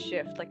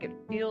shift. Like, it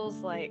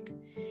feels like,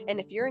 and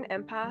if you're an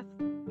empath,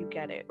 you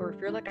get it. Or if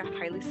you're like a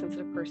highly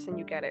sensitive person,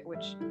 you get it,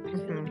 which I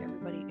feel like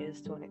everybody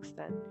is to an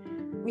extent.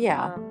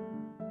 Yeah.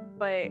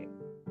 But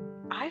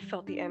I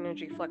felt the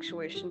energy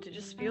fluctuation. It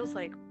just feels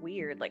like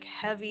weird, like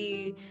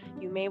heavy.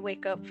 You may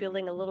wake up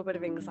feeling a little bit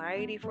of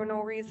anxiety for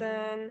no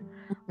reason,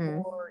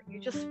 or you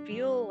just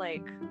feel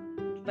like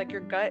your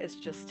gut is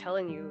just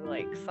telling you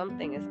like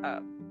something is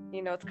up.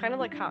 You know, it's kind of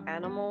like how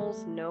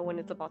animals know when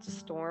it's about to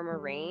storm or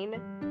rain.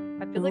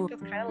 I feel like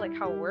that's kind of like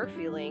how we're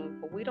feeling,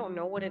 but we don't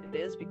know what it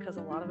is because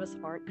a lot of us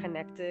aren't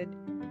connected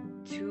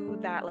to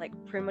that like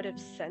primitive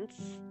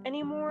sense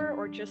anymore,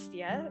 or just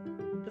yet.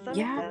 Does that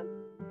make sense?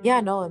 Yeah,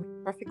 no, it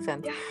makes perfect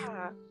sense.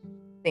 Yeah.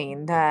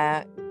 Thing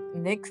that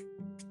Nick's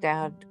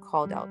dad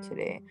called out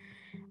today.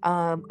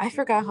 I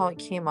forgot how it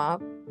came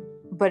up,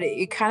 but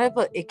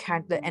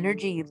the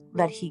energy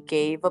that he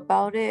gave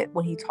about it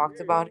when he talked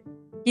about it,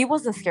 he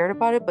wasn't scared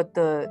about it, but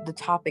the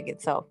topic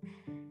itself.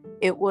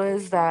 It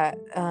was that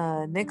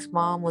Nick's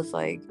mom was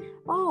like,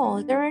 "Oh,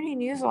 is there any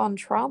news on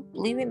Trump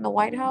leaving the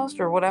White House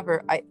or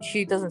whatever?"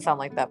 She doesn't sound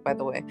like that, by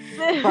the way,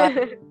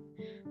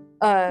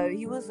 but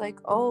he was like,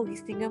 "Oh,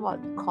 he's thinking about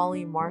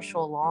calling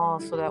martial law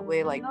so that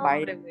way, like No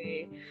Biden,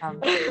 way.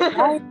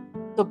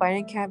 so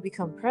Biden can't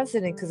become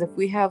president because if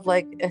we have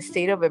like a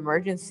state of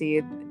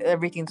emergency,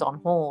 everything's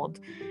on hold."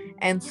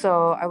 And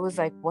so I was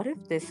like, what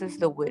if this is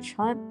the witch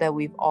hunt that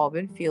we've all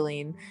been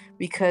feeling?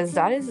 Because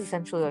that is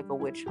essentially like a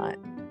witch hunt,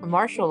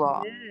 martial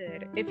law.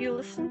 Did. If you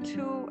listen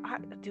to,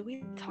 did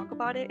we talk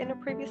about it in a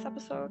previous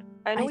episode?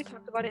 I know we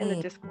talked about it in the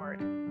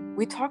Discord.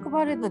 We talk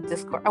about it in the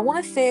Discord. I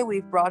want to say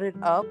we've brought it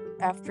up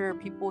after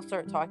people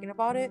start talking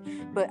about it,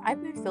 but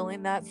I've been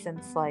feeling that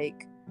since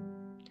like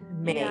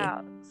May.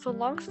 Yeah. So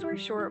long story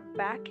short,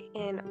 back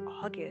in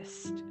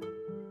August,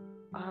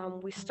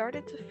 we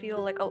started to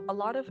feel like a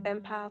lot of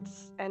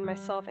empaths and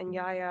myself and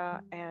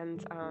Yaya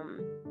and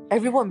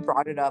everyone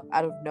brought it up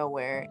out of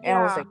nowhere, and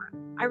I was like,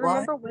 I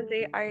remember one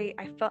day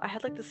I felt I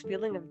had like this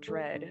feeling of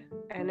dread,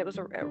 and it was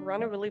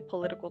around a really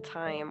political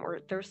time, or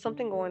there's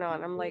something going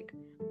on. I'm like,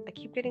 I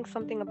keep getting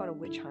something about a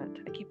witch hunt.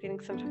 I keep getting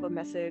some type of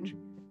message,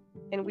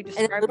 and we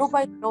described. And little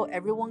by little,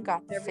 everyone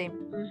got the same.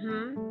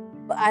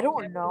 But I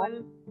don't know.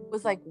 It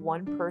was like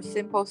one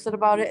person posted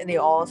about it, and they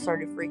all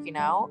started freaking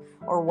out,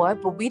 or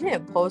what? But we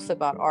didn't post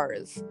about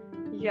ours.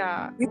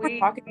 Yeah, we were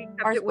talking. We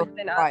kept it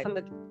within us on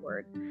the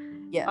Discord.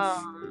 Yes.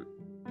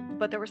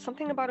 But there was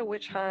something about a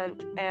witch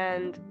hunt,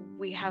 and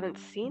we haven't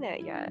seen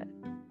it yet.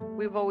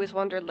 We've always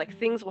wondered, like,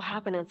 things will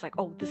happen, and it's like,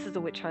 oh, this is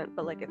a witch hunt,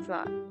 but like, it's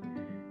not.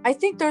 I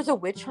think there's a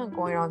witch hunt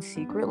going on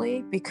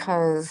secretly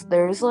because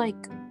there's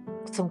like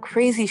some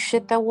crazy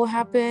shit that will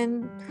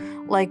happen.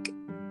 Like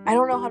I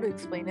don't know how to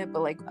explain it,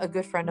 but like a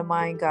good friend of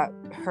mine got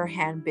her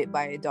hand bit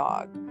by a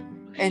dog,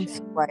 Oh, and shit.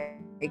 so,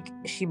 like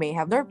she may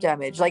have nerve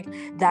damage, like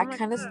Oh that my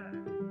kind of,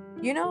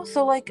 god.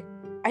 so like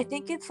I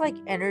think it's like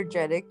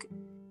energetic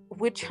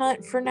witch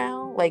hunt for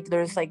now. Like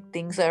there's like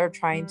things that are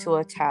trying to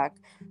attack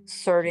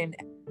certain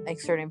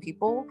certain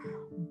people,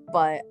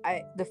 but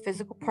the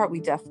physical part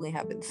we definitely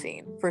haven't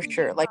seen for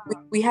sure. Like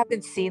we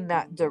haven't seen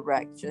that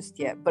direct just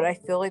yet, but I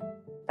feel like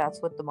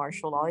that's what the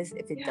martial law is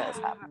if it does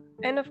Yeah. happen.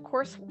 And of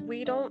course,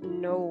 we don't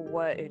know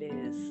what it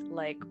is.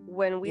 Like,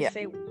 when we Yeah.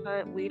 say witch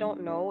hunt, we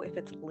don't know if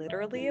it's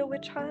literally a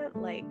witch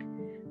hunt. Like,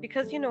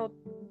 because,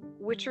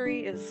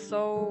 witchery is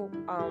so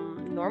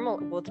normal.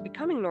 Well, it's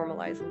becoming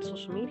normalized in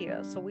social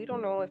media. So we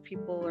don't know if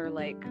people are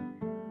like,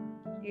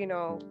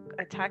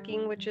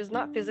 attacking witches,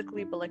 not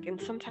physically, but like in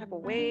some type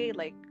of way,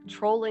 like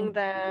trolling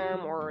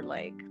them or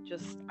like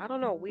just, I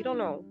don't know. We don't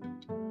know.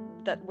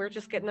 That we're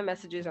just getting the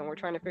messages and we're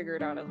trying to figure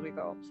it out as we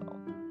go. So.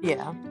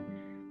 Yeah.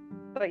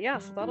 But yeah,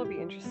 so that'll be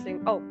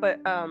interesting. Oh,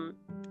 but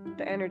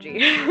the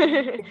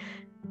energy.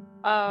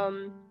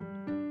 um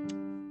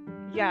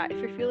yeah, if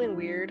you're feeling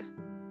weird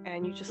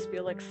and you just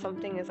feel like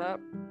something is up,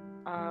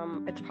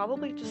 it's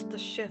probably just the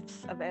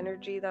shifts of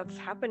energy that's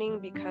happening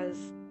because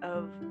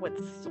of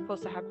what's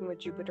supposed to happen with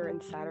Jupiter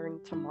and Saturn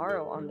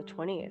tomorrow on the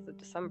 20th of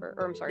December.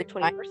 Or I'm sorry,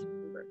 21st of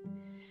December.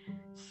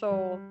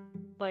 So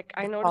like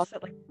I noticed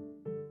that like,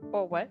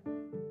 oh, what?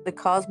 The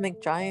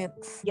cosmic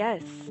giants.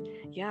 Yes.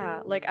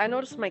 Yeah. Like I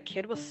noticed my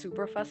kid was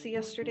super fussy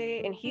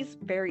yesterday and he's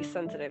very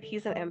sensitive.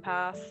 He's an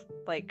empath.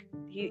 Like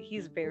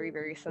he's very,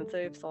 very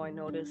sensitive. So I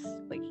noticed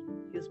like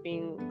he was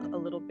being a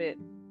little bit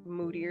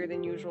moodier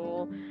than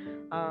usual.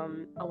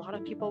 A lot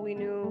of people we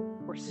knew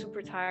were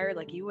super tired.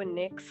 Like you and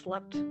Nick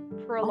slept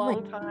for a Oh my,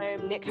 long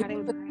time. Nick had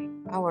anxiety.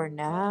 our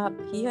nap.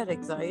 He had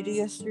anxiety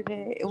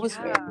yesterday. It was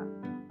very. Yeah.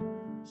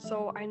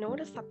 So I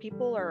noticed that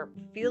people are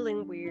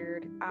feeling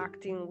weird,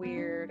 acting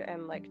weird,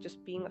 and like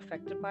just being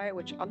affected by it,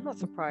 which I'm not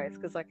surprised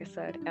because, like I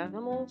said,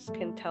 animals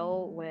can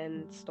tell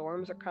when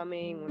storms are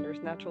coming, when there's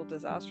natural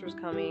disasters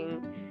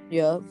coming.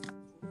 Yep.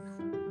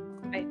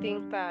 I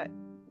think that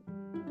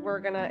we're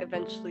gonna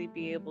eventually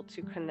be able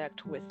to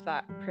connect with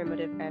that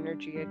primitive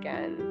energy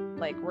again.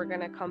 Like we're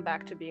gonna come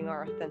back to being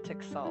our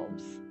authentic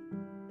selves.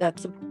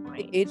 That's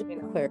the age of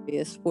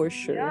Aquarius for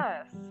sure.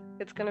 Yes.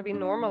 It's gonna be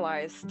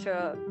normalized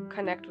to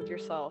connect with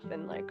yourself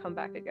and like come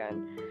back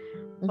again.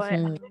 But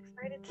I'm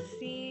excited to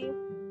see.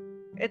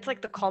 It's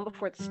like the calm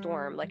before the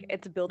storm. Like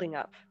it's building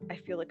up. I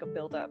feel like a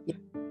build up. Yeah.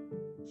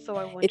 So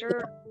I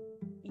wonder.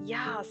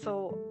 Yeah.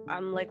 So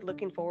I'm like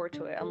looking forward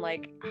to it. I'm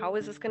like, how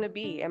is this gonna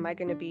be? Am I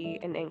gonna be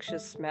an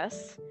anxious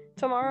mess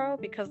tomorrow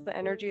because the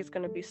energy is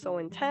gonna be so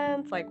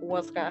intense? Like,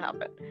 what's gonna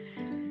happen?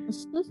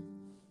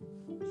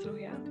 So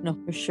yeah. No,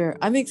 for sure.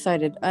 I'm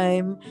excited.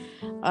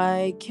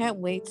 I can't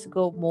wait to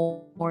go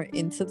more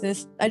into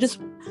this.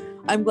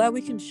 I'm glad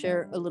we can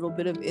share a little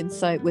bit of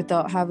insight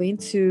without having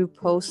to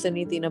post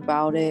anything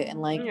about it.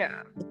 And like,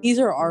 Yeah. these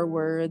are our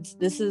words.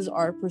 This is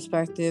our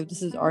perspective.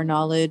 This is our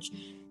knowledge.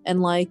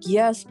 And like,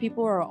 yes,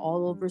 people are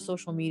all over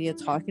social media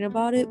talking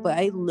about it, but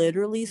I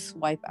literally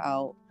swipe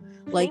out.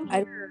 Like,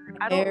 I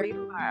don't read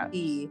that.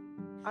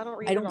 I don't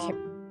read I it don't all. care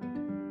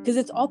because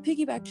it's all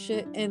piggyback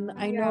shit. And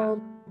I know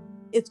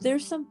if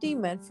there's something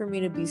meant for me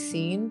to be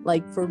seen,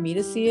 like for me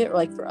to see it or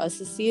like for us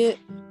to see it,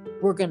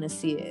 we're gonna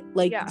see it.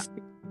 Like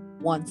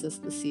wants us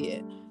to see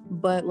it.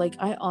 But like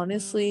I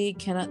honestly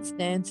cannot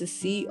stand to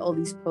see all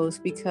these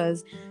posts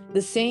because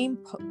the same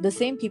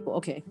people.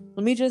 Okay,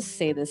 let me just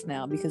say this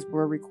now because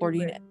we're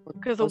recording it.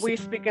 Because we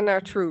speak in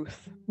our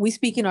truth. We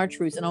speak in our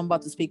truth, and I'm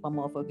about to speak my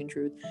motherfucking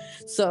truth.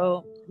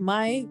 So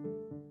my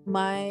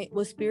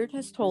what Spirit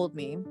has told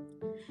me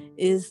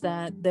is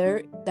that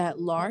that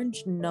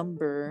large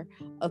number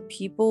of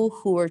people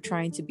who are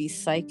trying to be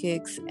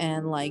psychics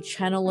and like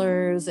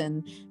channelers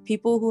and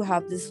people who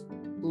have this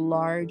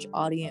large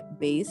audience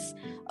base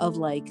of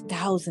like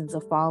thousands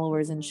of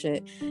followers and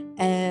shit,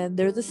 and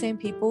they're the same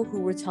people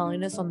who were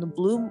telling us on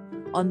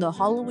the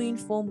Halloween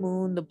full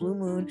moon, the blue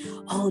moon,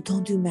 oh,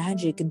 don't do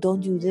magic and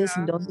don't do this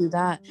and don't do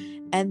that.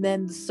 And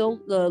then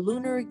the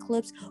lunar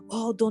eclipse,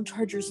 oh, don't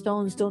charge your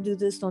stones, don't do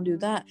this, don't do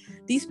that.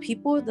 These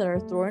people that are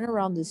throwing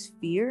around this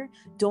fear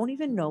don't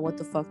even know what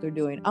the fuck they're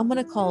doing. I'm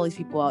gonna call these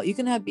people out. You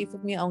can have beef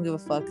with me, I don't give a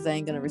fuck because I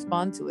ain't gonna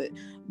respond to it.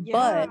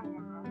 But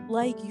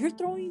like, you're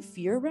throwing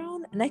fear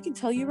around, and I can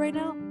tell you right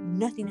now,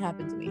 nothing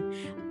happened to me.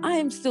 I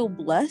am still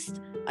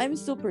blessed. I'm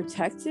still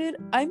protected.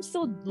 I'm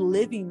still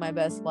living my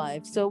best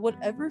life. So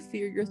whatever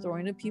fear you're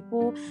throwing at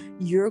people,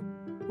 you're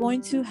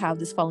going to have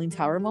this falling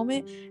tower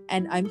moment,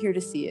 and I'm here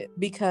to see it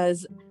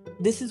because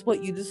this is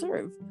what you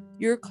deserve.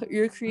 You're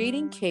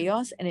creating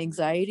chaos and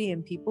anxiety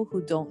in people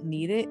who don't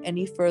need it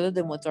any further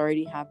than what's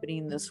already happening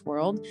in this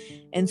world.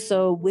 And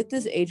so with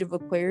this age of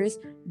Aquarius,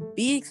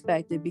 be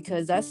expected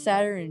because that's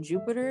Saturn and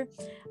Jupiter.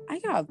 I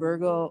got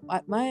Virgo.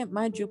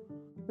 My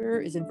Jupiter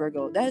is in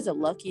Virgo. That is a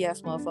lucky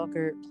ass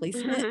motherfucker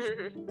placement.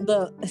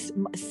 The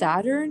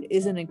Saturn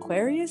is in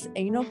Aquarius, and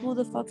you know who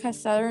the fuck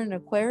has Saturn in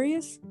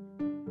Aquarius?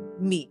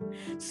 me.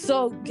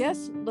 So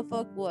guess the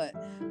fuck what?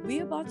 We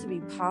about to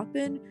be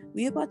popping.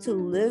 We about to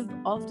live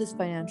off this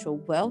financial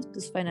wealth,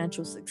 this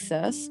financial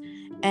success,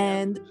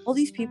 and all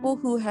these people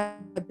who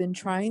have been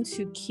trying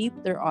to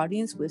keep their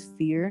audience with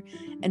fear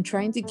and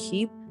trying to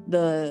keep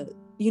the,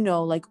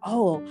 like,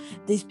 oh,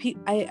 these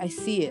people, I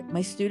see it.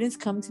 My students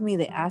come to me,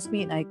 they ask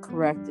me, and I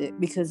correct it,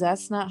 because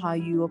that's not how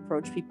you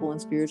approach people in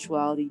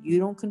spirituality. You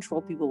don't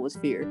control people with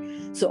fear.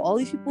 So all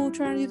these people who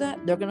try to do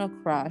that, they're gonna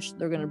crash,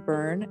 they're gonna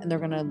burn, and they're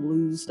gonna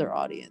lose their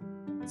audience.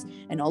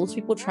 And all those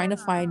people trying to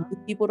find new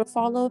people to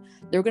follow,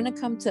 they're gonna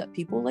come to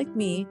people like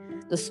me,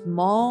 the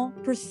small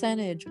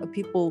percentage of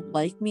people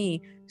like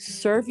me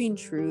serving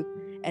truth,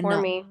 and or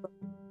not me.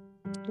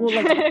 well,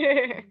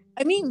 like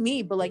I mean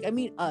me, but like I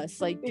mean us,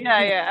 like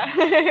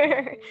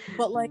yeah.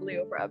 But like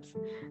Leo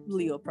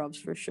props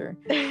for sure.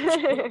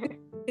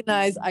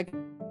 Recognize I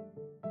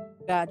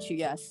got you.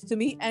 Yes, to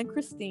me and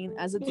Christine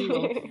as a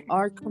duo,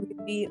 our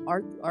community,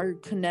 our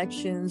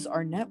connections,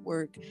 our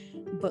network,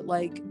 but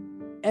like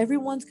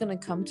everyone's gonna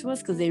come to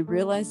us because they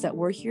realize that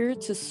we're here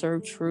to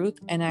serve truth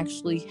and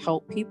actually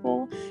help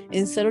people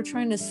instead of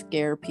trying to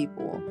scare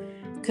people.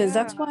 Because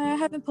that's why I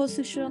haven't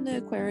posted shit on the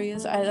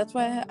Aquarius. That's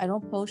why I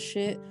don't post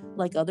shit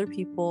like other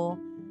people.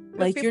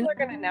 Like people are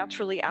gonna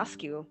naturally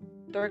ask you.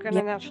 They're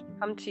gonna naturally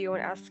come to you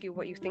and ask you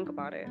what you think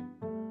about it.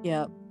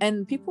 Yeah,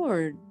 and people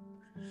are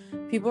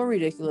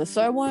ridiculous.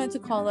 So I wanted to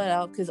call that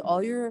out because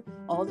all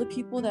the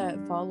people that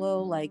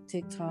follow like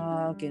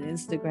TikTok and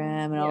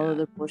Instagram and all of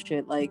the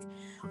bullshit, like,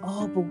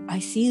 oh, but I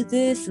see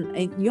this,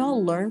 and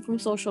y'all learn from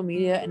social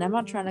media. And I'm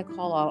not trying to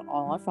call out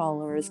all our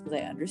followers because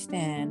I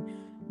understand,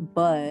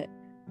 but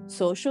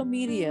social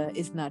media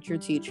is not your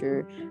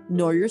teacher,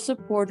 nor your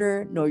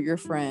supporter, nor your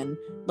friend.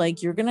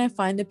 Like, you're gonna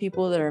find the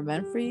people that are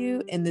meant for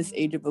you in this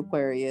age of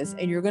Aquarius,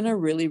 and you're gonna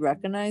really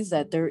recognize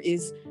that there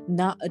is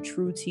not a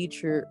true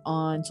teacher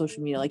on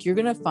social media. Like, you're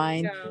gonna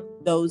find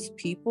those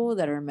people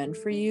that are meant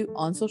for you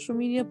on social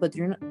media, but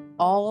you're not,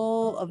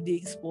 all of the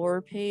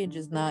Explorer page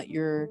is not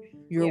your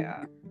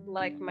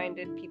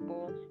like-minded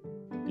people.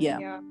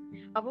 Yeah.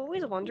 I've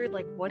always wondered,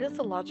 like, what is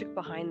the logic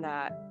behind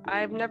that?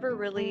 I've never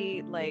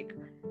really like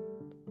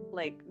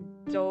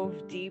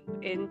dove deep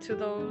into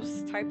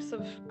those types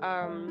of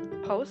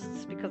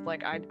posts because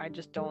like I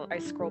just don't, I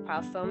scroll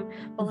past them,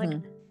 but like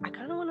I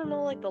kind of want to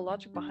know like the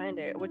logic behind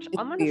it, which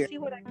I'm gonna see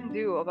what I can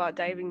do about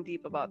diving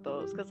deep about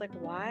those, because like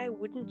why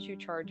wouldn't you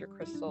charge your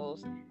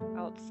crystals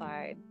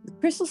outside?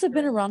 Crystals have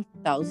been around for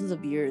thousands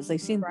of years. I've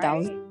seen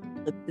thousands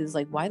of eclipses.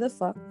 Like, why the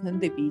fuck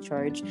couldn't they be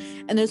charged?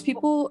 And there's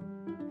people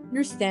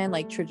understand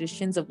like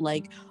traditions of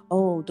like,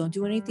 oh, don't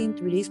do anything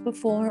 3 days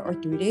before or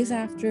 3 days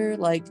after.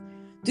 Like,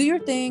 do your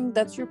thing,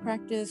 that's your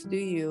practice, do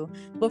you.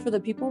 But for the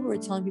people who are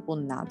telling people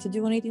not to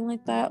do anything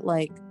like that,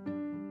 like,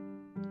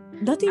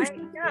 nothing.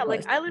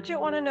 Like I legit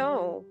want to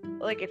know,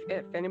 like, if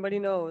anybody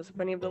knows, if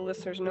any of the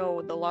listeners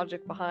know the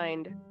logic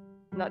behind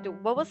not do,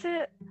 what was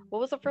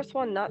the first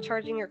one? Not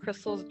charging your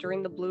crystals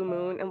during the blue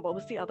moon, and what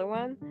was the other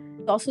one?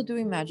 Also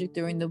doing magic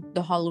during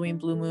the Halloween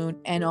blue moon,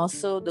 and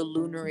also the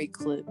lunar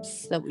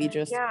eclipse that we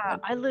just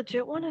had. I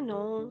legit want to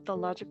know the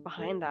logic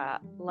behind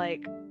that.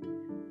 Like,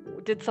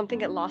 did something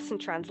get lost in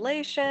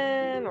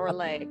translation, or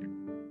like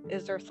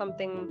is there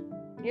something,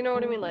 you know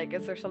what I mean, like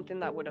is there something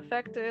that would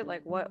affect it?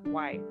 Like what,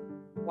 why?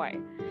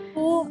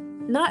 Well,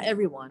 not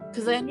everyone,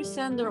 because I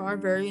understand there are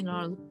very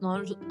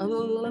knowledgeable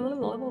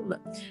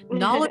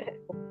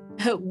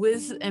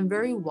and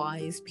very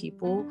wise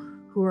people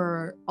who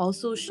are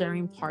also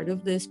sharing part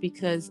of this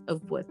because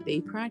of what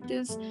they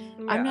practice.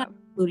 I'm not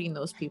including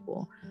those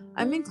people.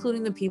 I'm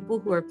including the people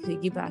who are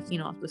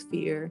piggybacking off the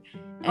fear.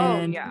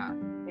 And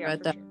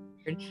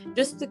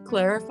just to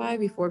clarify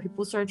before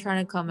people start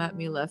trying to come at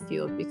me left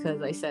field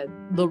because I said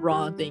the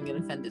wrong thing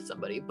and offended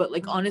somebody, but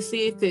like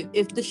honestly,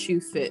 if the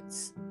shoe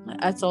fits,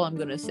 that's all I'm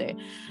gonna say.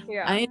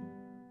 I ain't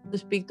to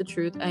speak the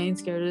truth. I ain't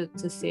scared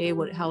to say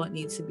how it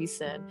needs to be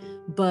said.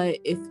 But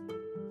if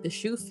the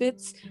shoe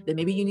fits, then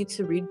maybe you need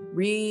to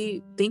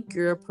rethink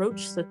your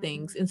approach to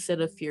things instead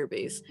of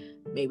fear-based.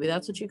 Maybe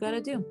that's what you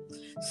gotta do.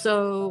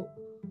 So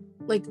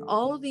like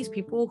all of these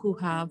people who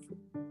have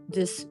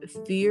this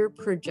fear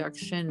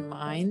projection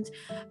mind,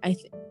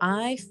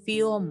 I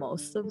feel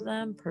most of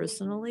them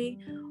personally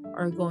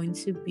are going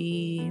to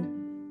be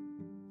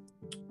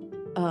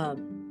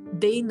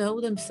they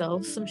know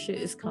themselves some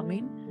shit is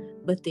coming,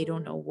 but they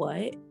don't know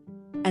what,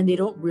 and they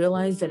don't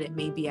realize that it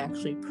may be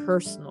actually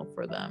personal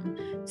for them.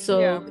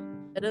 So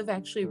instead of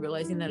actually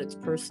realizing that it's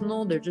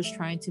personal, they're just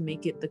trying to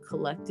make it the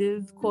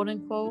collective, quote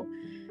unquote,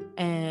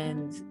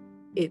 and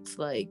it's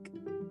like,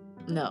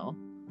 no,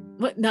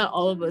 but not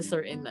all of us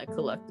are in that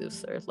collective,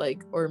 sir,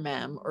 like, or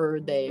ma'am,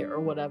 or they, or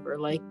whatever.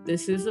 Like,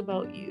 this is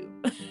about you.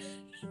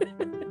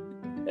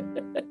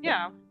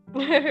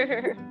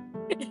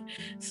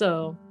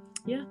 So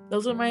yeah,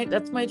 that's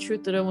my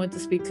truth that I want to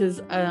speak,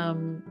 because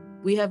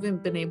we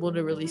haven't been able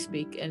to really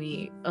speak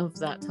any of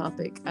that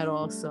topic at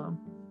all. So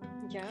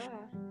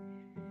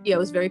I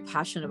was very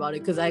passionate about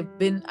it because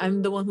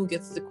I'm the one who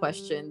gets the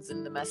questions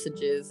and the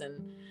messages,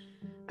 and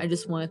I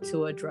just wanted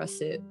to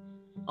address it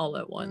all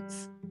at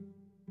once.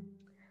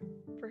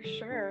 For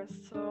sure.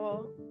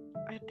 So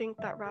I think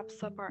that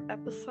wraps up our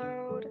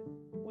episode.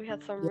 We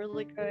had some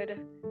really good,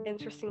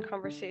 interesting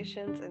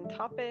conversations and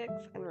topics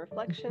and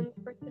reflections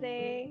for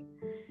today.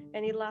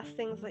 Any last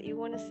things that you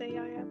want to say,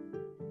 Aya?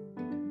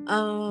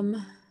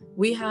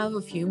 We have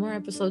a few more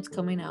episodes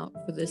coming out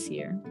for this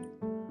year,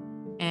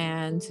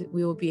 and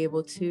we will be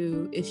able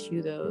to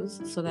issue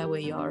those so that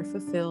way y'all are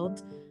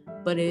fulfilled.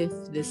 But if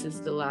this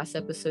is the last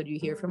episode you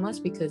hear from us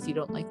because you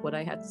don't like what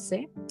I had to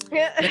say,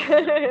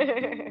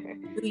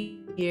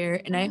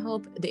 year, and I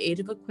hope the Age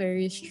of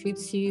Aquarius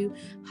treats you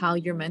how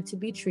you're meant to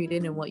be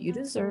treated and what you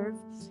deserve.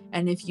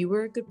 And if you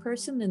were a good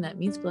person, then that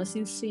means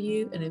blessings to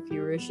you. And if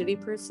you were a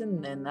shitty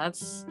person, then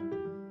that's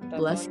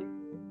blessing.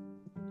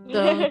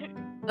 So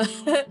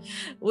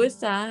with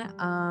that,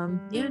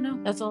 yeah, no,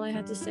 that's all I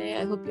had to say.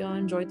 I hope y'all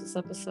enjoyed this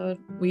episode.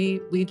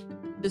 We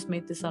just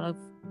made this out of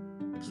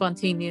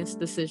spontaneous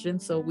decision,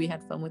 so we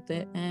had fun with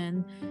it,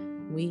 and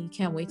we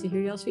can't wait to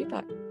hear y'all's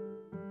feedback.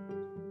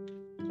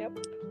 Yep.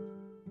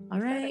 All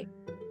right.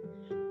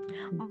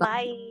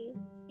 Bye.